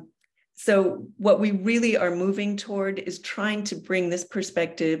 So what we really are moving toward is trying to bring this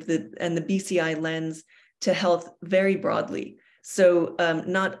perspective and the BCI lens to health very broadly. So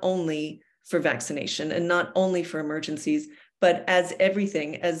not only for vaccination and not only for emergencies, but as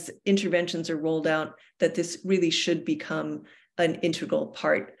everything, as interventions are rolled out, that this really should become an integral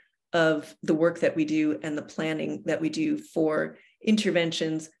part of the work that we do and the planning that we do for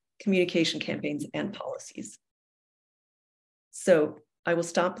interventions, communication campaigns, and policies. So I will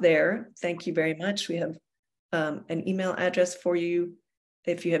stop there. Thank you very much. We have an email address for you.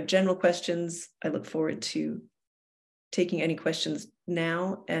 If you have general questions, I look forward to taking any questions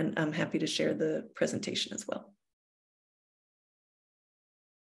now, and I'm happy to share the presentation as well.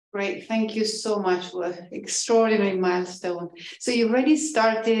 Great, thank you so much for an extraordinary milestone. So you already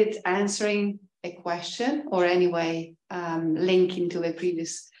started answering a question, or anyway, linking to a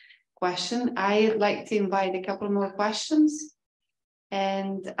previous question. I'd like to invite a couple more questions,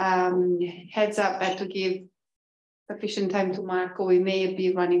 and heads up, I had to give sufficient time to Marco. We may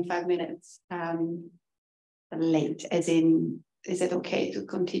be running 5 minutes late, as in, is it okay to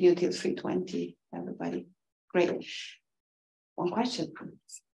continue till 3:20, everybody? Great. One question.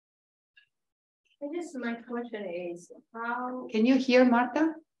 I guess my question is, how... Can you hear,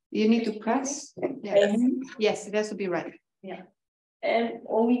 Marta? You need to press. Yes, yes, it has to be right. Yeah. And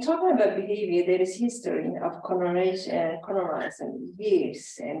when we talk about behavior, there is history of colonizing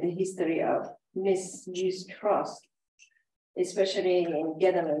years, and the history of misused trust, especially in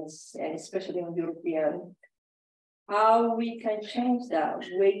governments and especially in European. How we can change that?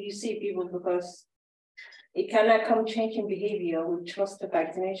 Where you see people, because it cannot come changing behavior with trust of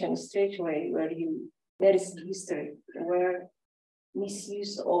vaccination straight away, where there is history, where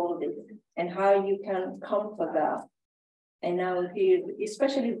misuse all of it, and how you can comfort that. And now here,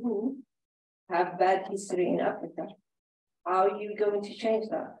 especially who have bad history in Africa, how are you going to change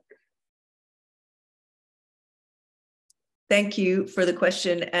that? Thank you for the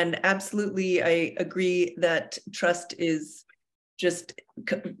question. And absolutely, I agree that trust is just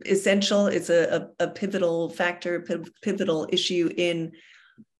essential. It's a pivotal factor, pivotal issue in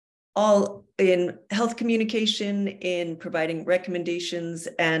health communication, in providing recommendations,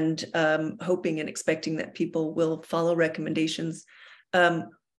 and hoping and expecting that people will follow recommendations.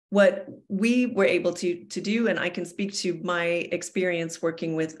 What we were able to do, and I can speak to my experience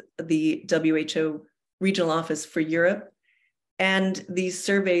working with the WHO Regional Office for Europe, and these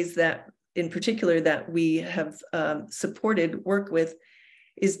surveys that, in particular, that we have supported work with,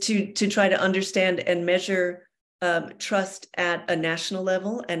 is to try to understand and measure trust at a national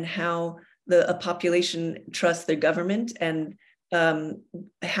level, and how a population trusts their government, and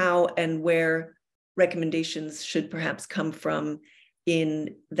how and where recommendations should perhaps come from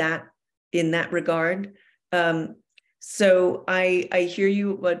in that regard. So I hear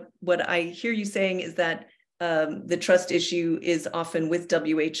you. What I hear you saying is that the trust issue is often with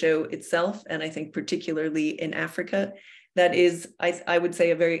WHO itself, and I think particularly in Africa, that is, I would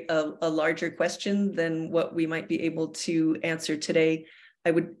say, a larger question than what we might be able to answer today.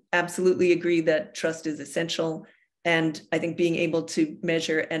 I would absolutely agree that trust is essential, and I think being able to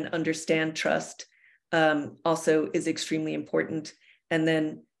measure and understand trust also is extremely important. And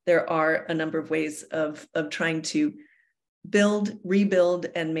then there are a number of ways of trying to build, rebuild,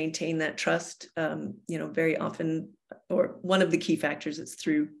 and maintain that trust. Very often, or one of the key factors is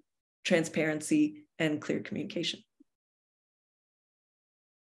through transparency and clear communication.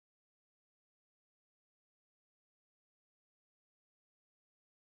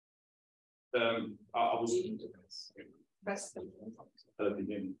 I was.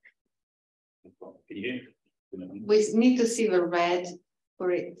 We need to see the red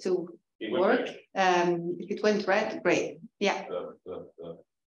for it to work. If it went red, great. Yeah.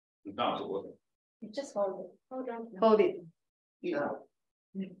 You just hold it. Hold on. Hold it. Yeah.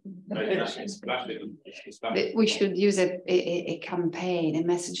 We should use a campaign, a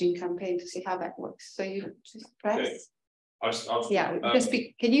messaging campaign, to see how that works. So you just press. Okay. Yeah, just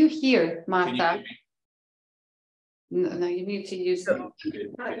speak. Can you hear, Martha? No, you need to use it.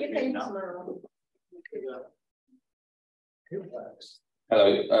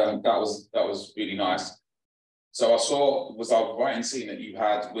 Hello, that was really nice. So I was right in seeing that you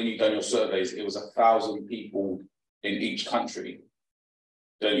had, when you've done your surveys, it was 1,000 people in each country.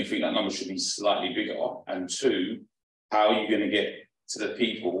 Don't you think that number should be slightly bigger? And two, how are you going to get to the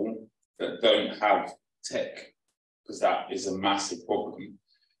people that don't have tech? Because that is a massive problem.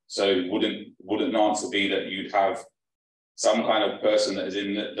 So wouldn't an answer be that you'd have some kind of person that is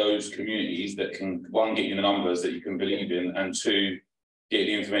in those communities that can, one, get you the numbers that you can believe in, and two, get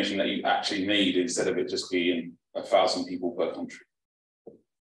the information that you actually need, instead of it just being 1,000 people per country?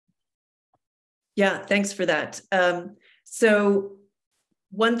 Yeah, thanks for that. So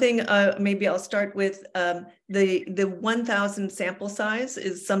one thing, maybe I'll start with the 1,000 sample size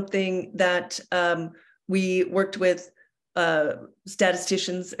is something that we worked with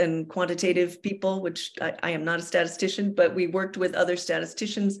statisticians and quantitative people, which I am not a statistician, but we worked with other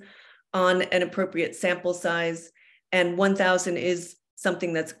statisticians on an appropriate sample size. And 1,000 is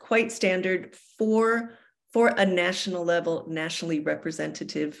something that's quite standard for a national level, nationally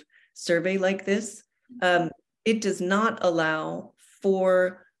representative survey like this. It does not allow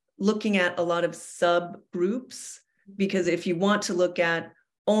for looking at a lot of subgroups, because if you want to look at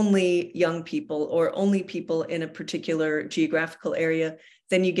only young people or only people in a particular geographical area,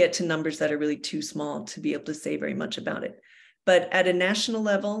 then you get to numbers that are really too small to be able to say very much about it. But at a national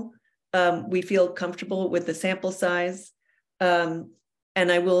level, we feel comfortable with the sample size. And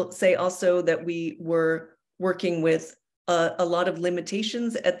I will say also that we were working with a lot of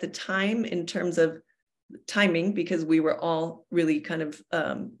limitations at the time in terms of timing, because we were all really kind of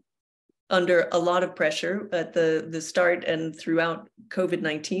under a lot of pressure at the start and throughout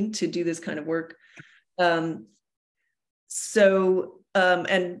COVID-19 to do this kind of work. And some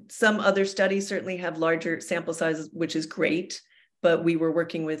other studies certainly have larger sample sizes, which is great, but we were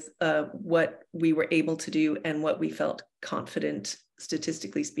working with what we were able to do and what we felt confident,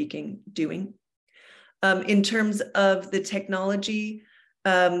 statistically speaking, doing. In terms of the technology,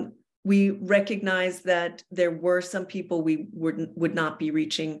 we recognized that there were some people we would not be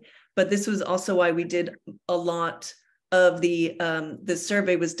reaching, but this was also why we did a lot of the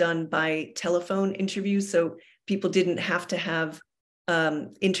survey was done by telephone interviews, so people didn't have to have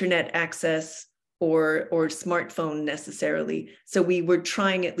internet access or smartphone necessarily. So we were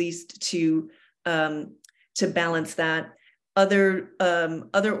trying at least to balance that. Other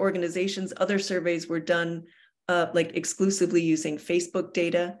organizations, other surveys were done like exclusively using Facebook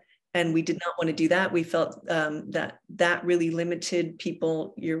data, and we did not want to do that. We felt that really limited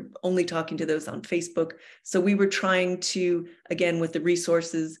people. You're only talking to those on Facebook. So we were trying to, again, with the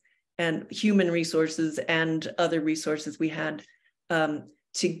resources and human resources and other resources we had,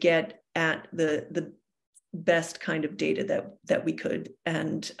 to get at the best kind of data that we could.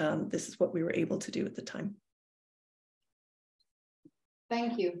 And this is what we were able to do at the time.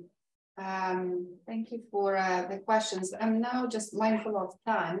 Thank you. Thank you for the questions. I'm now just mindful of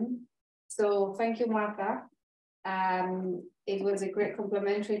time. So thank you, Martha. It was a great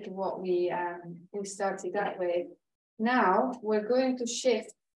complementary to what we started that way. Now we're going to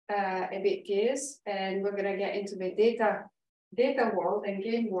shift a bit gears, and we're going to get into the data world and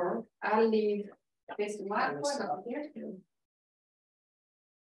game world. I'll leave this to Marco here.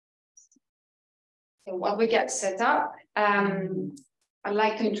 So while we get set up, I'd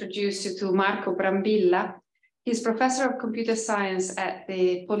like to introduce you to Marco Brambilla. He's professor of computer science at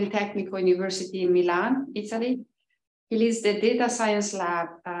the Politecnico University in Milan, Italy. He leads the data science lab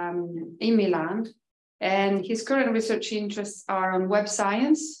in Milan, and his current research interests are on web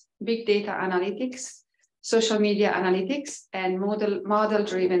science, big data analytics, social media analytics, and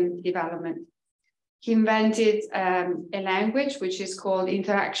model-driven development. He invented a language which is called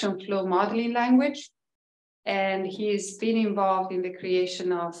interaction flow modeling language, and he's been involved in the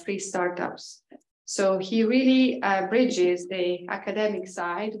creation of 3 startups. So he really bridges the academic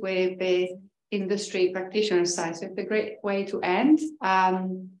side with the industry practitioner side. So it's a great way to end.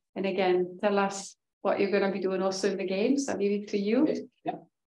 And again, tell us what you're going to be doing also in the games. I'll leave it to you. Yeah.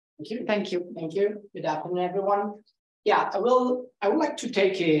 Thank you. Thank you. Thank you. Good afternoon, everyone. Yeah, I would like to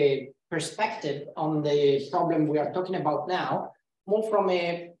take a perspective on the problem we are talking about now, more from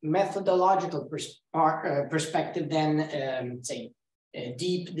a methodological perspective than, say, a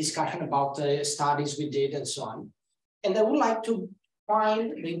deep discussion about the studies we did and so on. And I would like to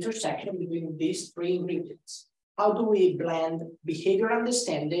find the intersection between these 3 ingredients. How do we blend behavior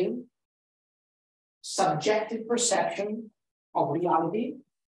understanding, subjective perception of reality,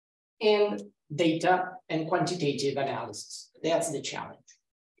 and data and quantitative analysis? That's the challenge,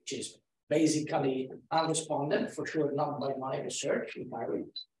 which is basically unresponded, for sure, not by my research entirely.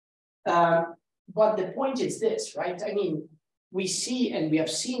 But the point is this, right? I mean, we see, and we have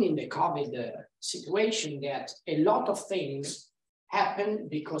seen in the COVID situation, that a lot of things happen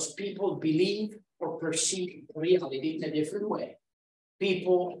because people believe or perceive reality in a different way.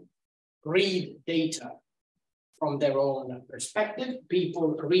 People read data from their own perspective.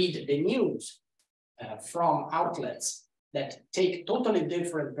 People read the news from outlets that take totally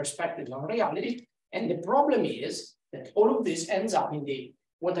different perspectives on reality. And the problem is that all of this ends up in the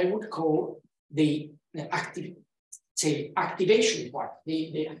what I would call the activation part,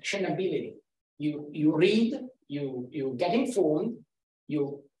 the actionability. You read, you get informed,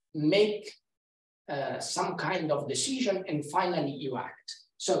 you make some kind of decision, and finally you act.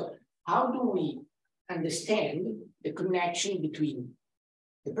 So how do we understand the connection between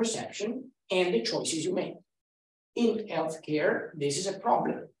the perception and the choices you make? In healthcare, this is a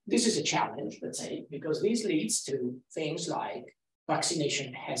problem. This is a challenge, let's say, because this leads to things like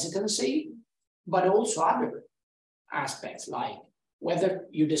vaccination hesitancy, but also other aspects like whether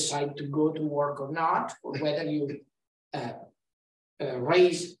you decide to go to work or not, or whether you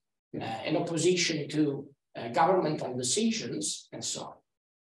raise an opposition to governmental decisions and so on.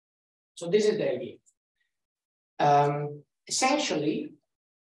 So this is the idea. Essentially,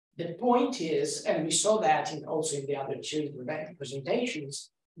 the point is, and we saw that also in the other 2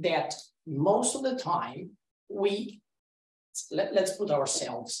 presentations, that most of the time let's put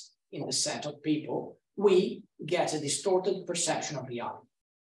ourselves in the set of people, we get a distorted perception of reality.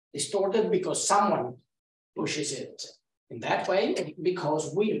 Distorted because someone pushes it in that way, and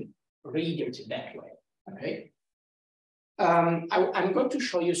because we read it that way, okay? I'm going to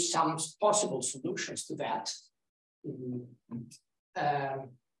show you some possible solutions to that.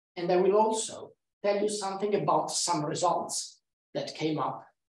 And I will also tell you something about some results that came up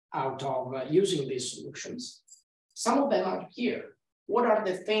out of using these solutions. Some of them are here. What are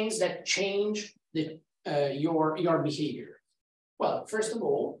the things that change your behavior? Well, first of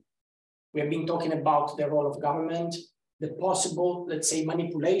all, we have been talking about the role of government, the possible, let's say,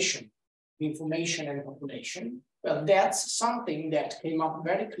 manipulation of information and population. Well, that's something that came up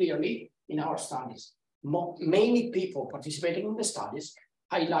very clearly in our studies. many people participating in the studies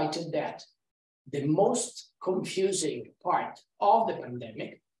highlighted that the most confusing part of the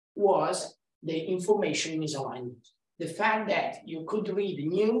pandemic was the information misalignment. The fact that you could read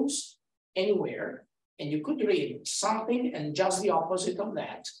news anywhere and you could read something and just the opposite of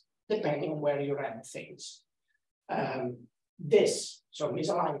that, depending on where you read things. So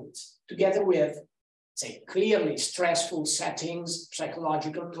misalignments, together with, say, clearly stressful settings,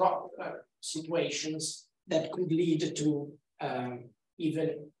 psychological situations that could lead to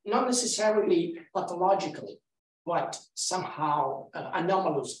even not necessarily pathological, but somehow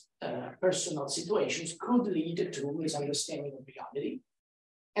anomalous personal situations could lead to misunderstanding of reality.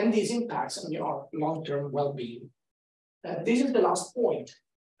 And these impacts on your long-term well-being. This is the last point.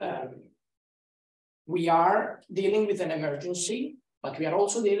 We are dealing with an emergency, but we are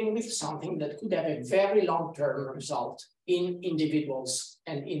also dealing with something that could have a very long-term result in individuals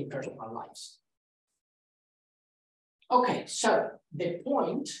and in personal lives. Okay, so the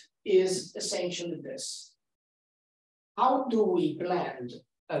point is essentially this. How do we blend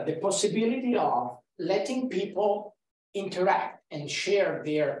the possibility of letting people interact and share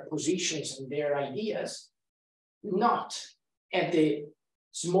their positions and their ideas, not at the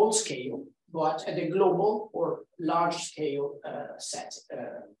small scale, but at a global or large scale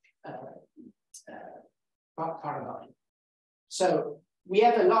paradigm. So we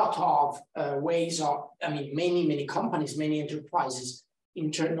have a lot of ways of, many companies, many enterprises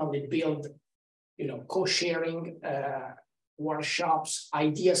internally build, co-sharing workshops,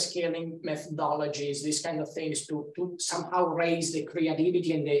 idea scaling methodologies, these kind of things to somehow raise the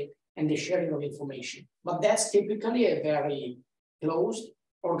creativity and the sharing of information. But that's typically a very closed,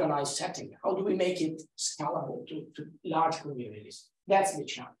 organized setting. How do we make it scalable to large communities? That's the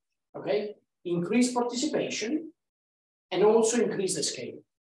challenge, okay? Increase participation and also increase the scale.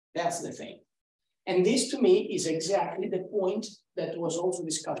 That's the thing. And this to me is exactly the point that was also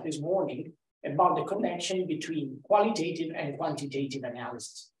discussed this morning about the connection between qualitative and quantitative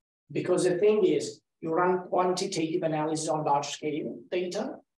analysis. Because the thing is, you run quantitative analysis on large scale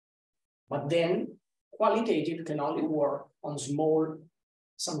data, but then qualitative can only work on small,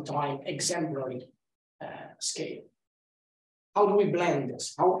 sometimes exemplary scale. How do we blend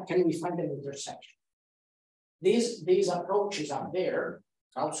this? How can we find an intersection? These approaches are there.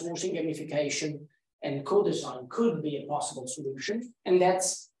 Crowdsourcing, gamification, and co-design could be a possible solution. And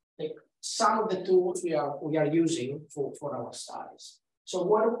that's some of the tools we are using for our studies. So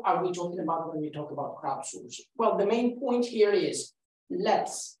what are we talking about when we talk about crowdsourcing? Well, the main point here is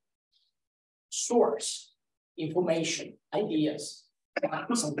let's source information, ideas,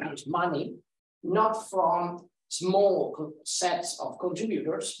 sometimes money, not from small sets of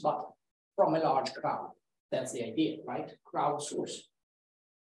contributors, but from a large crowd. That's the idea, right? Crowdsourcing.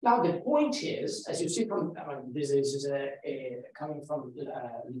 Now, the point is, as you see from, this is coming from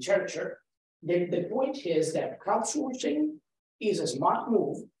literature, the point is that crowdsourcing is a smart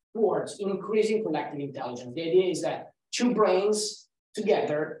move towards increasing collective intelligence. The idea is that two brains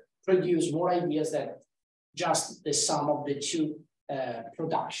together produce more ideas than just the sum of the two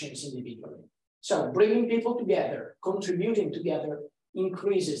productions individually. So bringing people together, contributing together,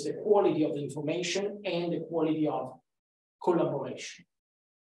 increases the quality of information and the quality of collaboration.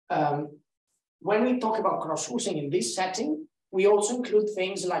 When we talk about crowdsourcing in this setting, we also include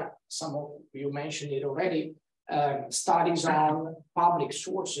things like, some of you mentioned it already, studies on public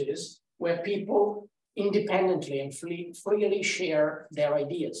sources where people independently and freely share their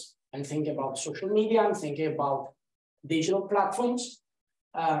ideas. I'm thinking about social media, I'm thinking about digital platforms.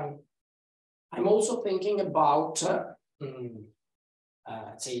 I'm also thinking about,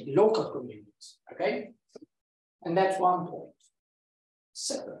 say, local communities, okay? And that's one point.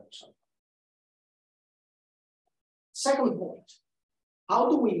 Second point, how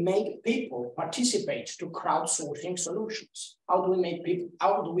do we make people participate to crowdsourcing solutions? How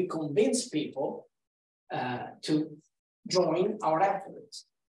do we convince people to join our efforts?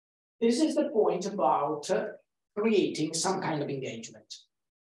 This is the point about creating some kind of engagement.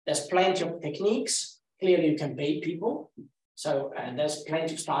 There's plenty of techniques. Clearly, you can pay people. So there's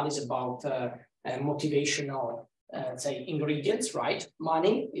plenty of studies about motivational say ingredients, right?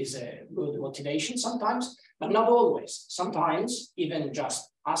 Money is a good motivation sometimes, but not always. Sometimes even just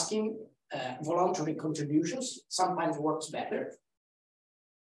asking voluntary contributions sometimes works better.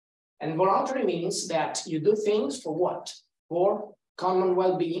 And voluntary means that you do things for what? For common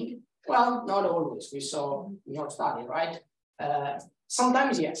well-being? Well, not always. We saw in your study, right?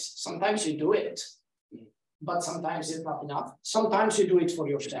 Sometimes yes, sometimes you do it, but sometimes it's not enough. Sometimes you do it for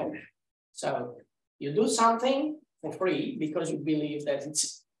yourself. So you do something for free because you believe that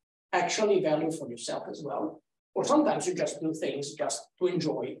it's actually value for yourself as well. Or sometimes you just do things just to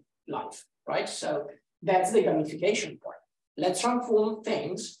enjoy life, right? So that's the gamification part. Let's transform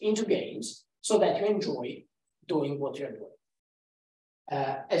things into games so that you enjoy doing what you're doing.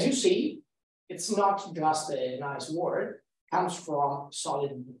 As you see, it's not just a nice word, it comes from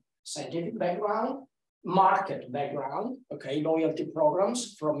solid scientific background, market background, okay, loyalty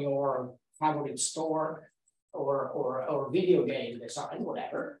programs from your favorite store or video game design,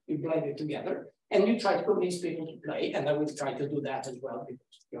 whatever, you blend it together and you try to convince people to play, and I will try to do that as well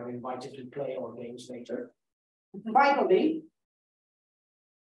because you are invited to play our games later. Finally,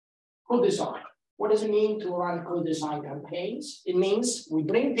 co-design. What does it mean to run co-design campaigns? It means we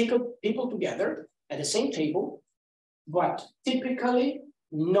bring people together at the same table, but typically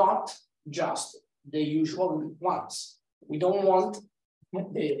not just the usual ones. We don't want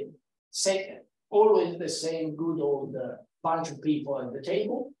always the same good old bunch of people at the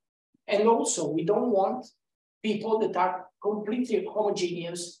table. And also, we don't want people that are completely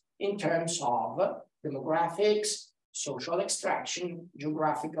homogeneous in terms of demographics, social extraction,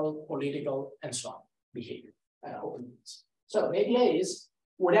 geographical, political, and so on, behavior, opinions. So the idea is,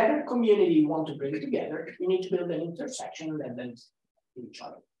 whatever community you want to bring together, you need to build an intersection that then to each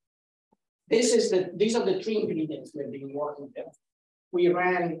other. These are the three ingredients we've been working with. We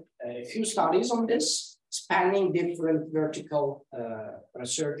ran a few studies on this, spanning different vertical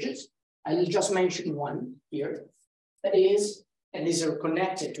researches. I'll just mention one here. That is, and these are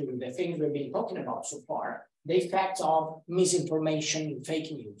connected to the things we've been talking about so far, the effects of misinformation and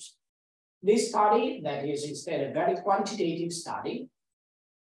fake news. This study, that is instead a very quantitative study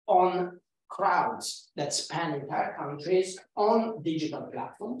on crowds that span entire countries on digital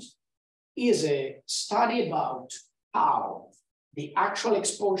platforms, is a study about how the actual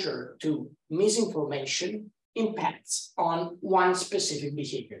exposure to misinformation impacts on one specific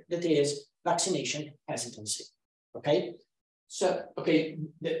behavior, that is vaccination hesitancy, okay? So, okay,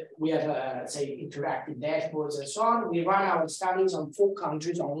 we have, say, interactive dashboards and so on. We run our studies on 4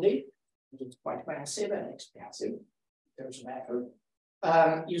 countries only. It's quite massive and expensive in terms of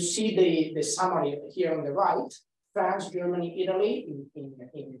effort. You see the summary here on the right: France, Germany, Italy in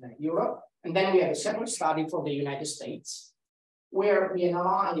Europe. And then we have a separate study for the United States, where we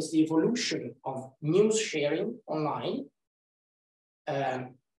analyze the evolution of news sharing online,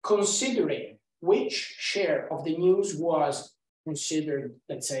 considering which share of the news was considered,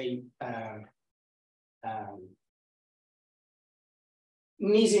 let's say,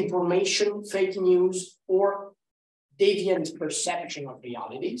 misinformation, fake news, or deviant perception of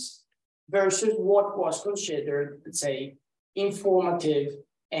realities, versus what was considered, let's say, informative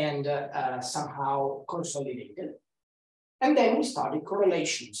and somehow consolidated. And then we studied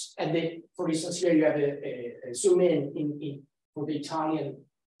correlations. And then, for instance, here you have a zoom in for the Italian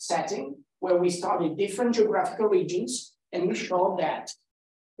setting, where we studied different geographical regions, and we showed that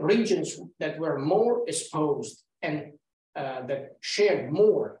regions that were more exposed and that shared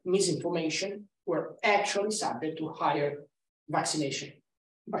more misinformation were actually subject to higher vaccination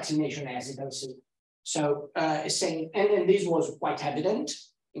hesitancy. So saying, and then this was quite evident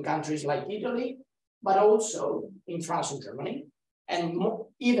in countries like Italy, but also in France and Germany, and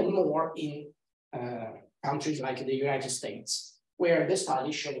even more in countries like the United States, where the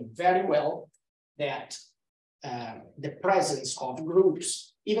study showed very well that the presence of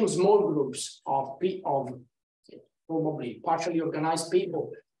groups, even small groups of probably partially organized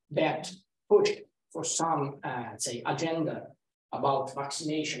people that pushed for some, say, agenda about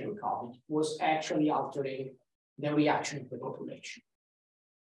vaccination and COVID, was actually altering the reaction of the population.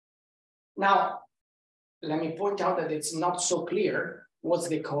 Now, let me point out that it's not so clear what's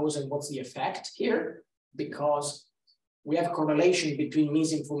the cause and what's the effect here, because we have correlation between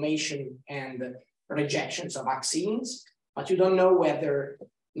misinformation and rejections of vaccines, but you don't know whether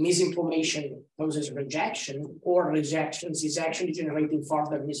misinformation causes rejection or rejections is actually generating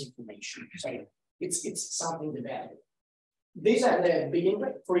further misinformation. So it's something debated. These are the beginning.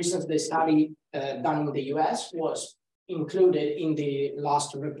 For instance, the study done in the US was included in the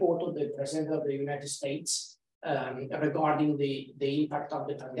last report of the President of the United States regarding the impact of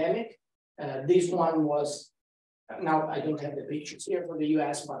the pandemic. This one was, now I don't have the pictures here for the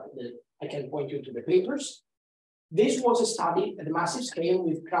US, but I can point you to the papers. This was a study at a massive scale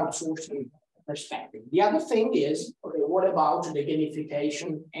with crowdsourcing perspective. The other thing is, okay, what about the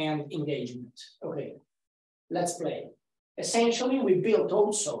gamification and engagement? Okay, let's play. Essentially, we built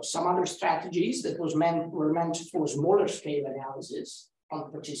also some other strategies that were meant for smaller scale analysis on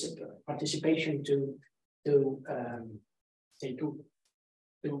participation to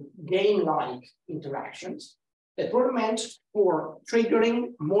game-like interactions. that were meant for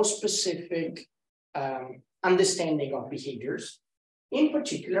triggering more specific understanding of behaviors. In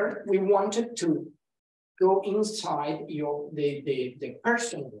particular, we wanted to go inside the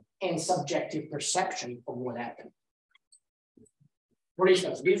personal and subjective perception of what happened. For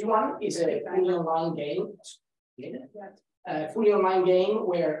instance, this one is a fully online game. A fully online game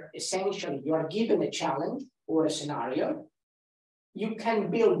where essentially you are given a challenge or a scenario. You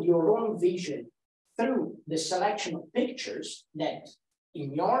can build your own vision through the selection of pictures that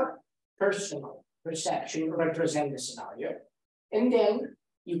in your personal perception represent the scenario. And then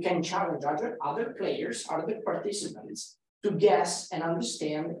you can challenge other players, other participants to guess and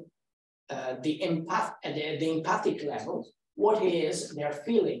understand the empathic level, what is their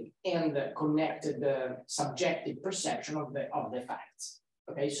feeling and connected the subjective perception of the facts.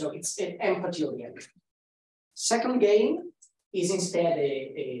 Okay, so it's an empathy oriented. Second game is instead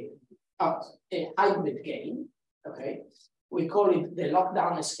a hybrid game. Okay, we call it the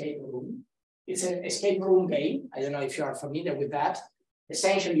lockdown escape room. It's an escape room game. I don't know if you are familiar with that.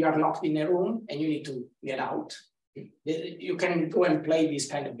 Essentially, you are locked in a room and you need to get out. You can go and play these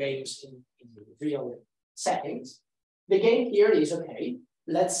kind of games in real settings. The game here is, okay,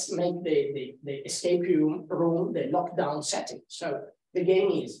 let's make the escape room the lockdown setting. So the game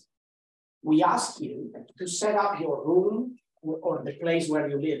is, we ask you to set up your room or the place where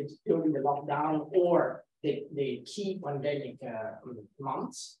you lived during the lockdown or the key pandemic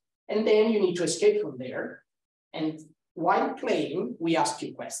months. And then you need to escape from there. And while playing, we ask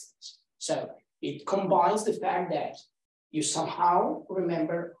you questions. So it combines the fact that you somehow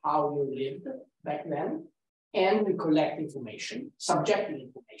remember how you lived back then, and we collect information, subjective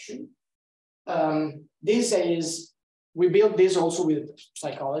information. We built this also with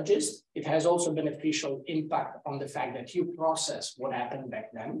psychologists. It has also beneficial impact on the fact that you process what happened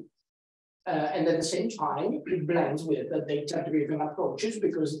back then. And at the same time, it blends with the data-driven approaches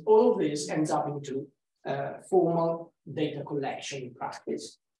because all of this ends up into formal data collection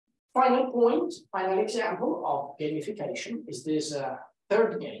practice. Final example of gamification is this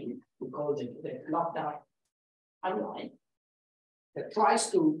third game, we call it the lockdown timeline, that tries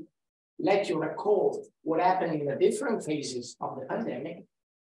to let you recall what happened in the different phases of the pandemic,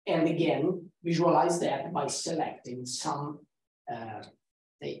 and again, visualize that by selecting some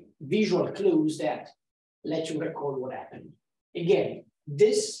visual clues that let you recall what happened. Again,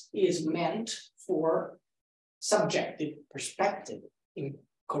 this is meant for subjective perspective in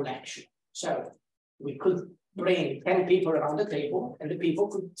collection. So we could bring 10 people around the table and the people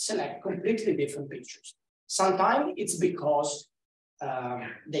could select completely different pictures. Sometimes it's because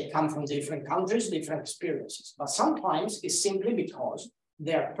they come from different countries, different experiences, but sometimes it's simply because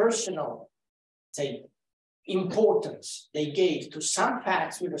their personal, say, importance they gave to some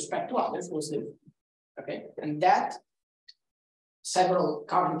facts with respect to others was different. Okay, and that several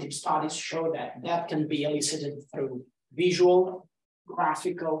cognitive studies show that can be elicited through visual,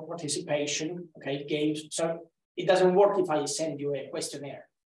 graphical participation, okay, games. So it doesn't work if I send you a questionnaire.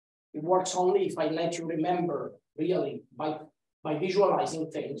 It works only if I let you remember really by visualizing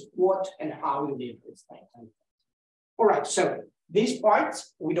things, what and how you did this thing. All right, so these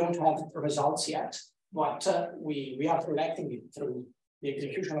parts, we don't have results yet, but we are collecting it through the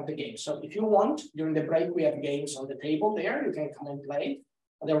execution of the game. So if you want, during the break, we have games on the table there, you can come and play.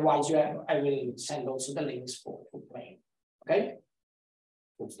 Otherwise, I will send also the links for playing, okay?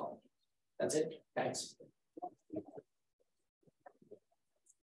 That's it, thanks.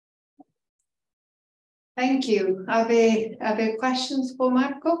 Thank you. Are there questions for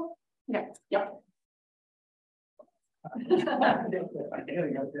Marco? Yeah.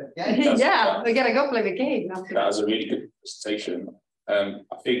 Yeah, we gotta go play the game. That was a really good presentation. I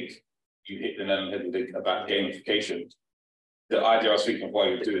think you hit the nail on the head about gamification. The idea I was thinking of while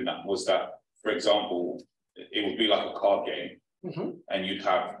you were doing that was that, for example, it would be like a card game. Mm-hmm. And you'd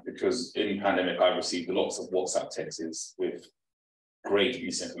have, because in pandemic, I received lots of WhatsApp texts with great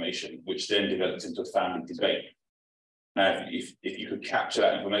misinformation, which then developed into a family debate. Now, if you could capture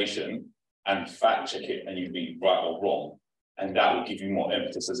that information and fact check it, and you'd be right or wrong, and that would give you more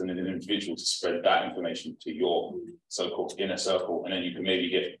impetus as an individual to spread that information to your so-called inner circle, and then you can maybe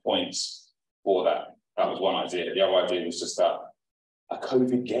get points for that. That was one idea. The other idea was just that a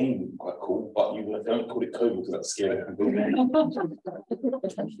COVID game would be quite cool, but you don't call it COVID because that's scary.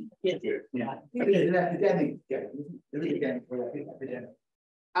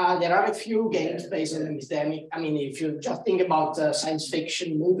 There are a few games based on the epidemic. I mean, if you just think about science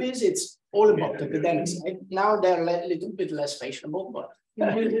fiction movies, it's all about academics. Now they're a little bit less fashionable, but.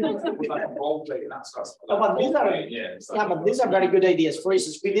 But these are very good ideas. For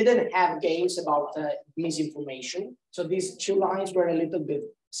instance, we didn't have games about misinformation. So these two lines were a little bit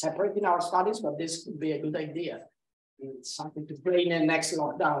separate in our studies, but this could be a good idea. It's something to bring in next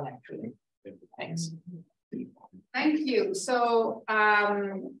lockdown, actually. Thanks. Thank you. So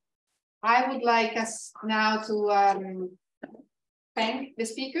I would like us now to thank the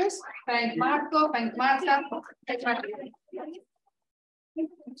speakers, thank Marco, thank Marta, thank Marta.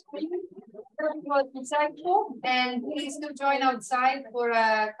 That was insightful, and please do join outside for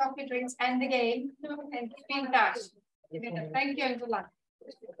coffee, drinks, and the game, and keep in touch. Thank you and good luck.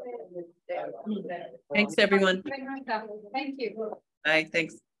 Thanks, everyone. Thank you. Bye.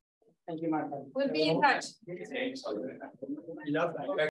 Thanks. Thank you, Marta. We'll be in touch.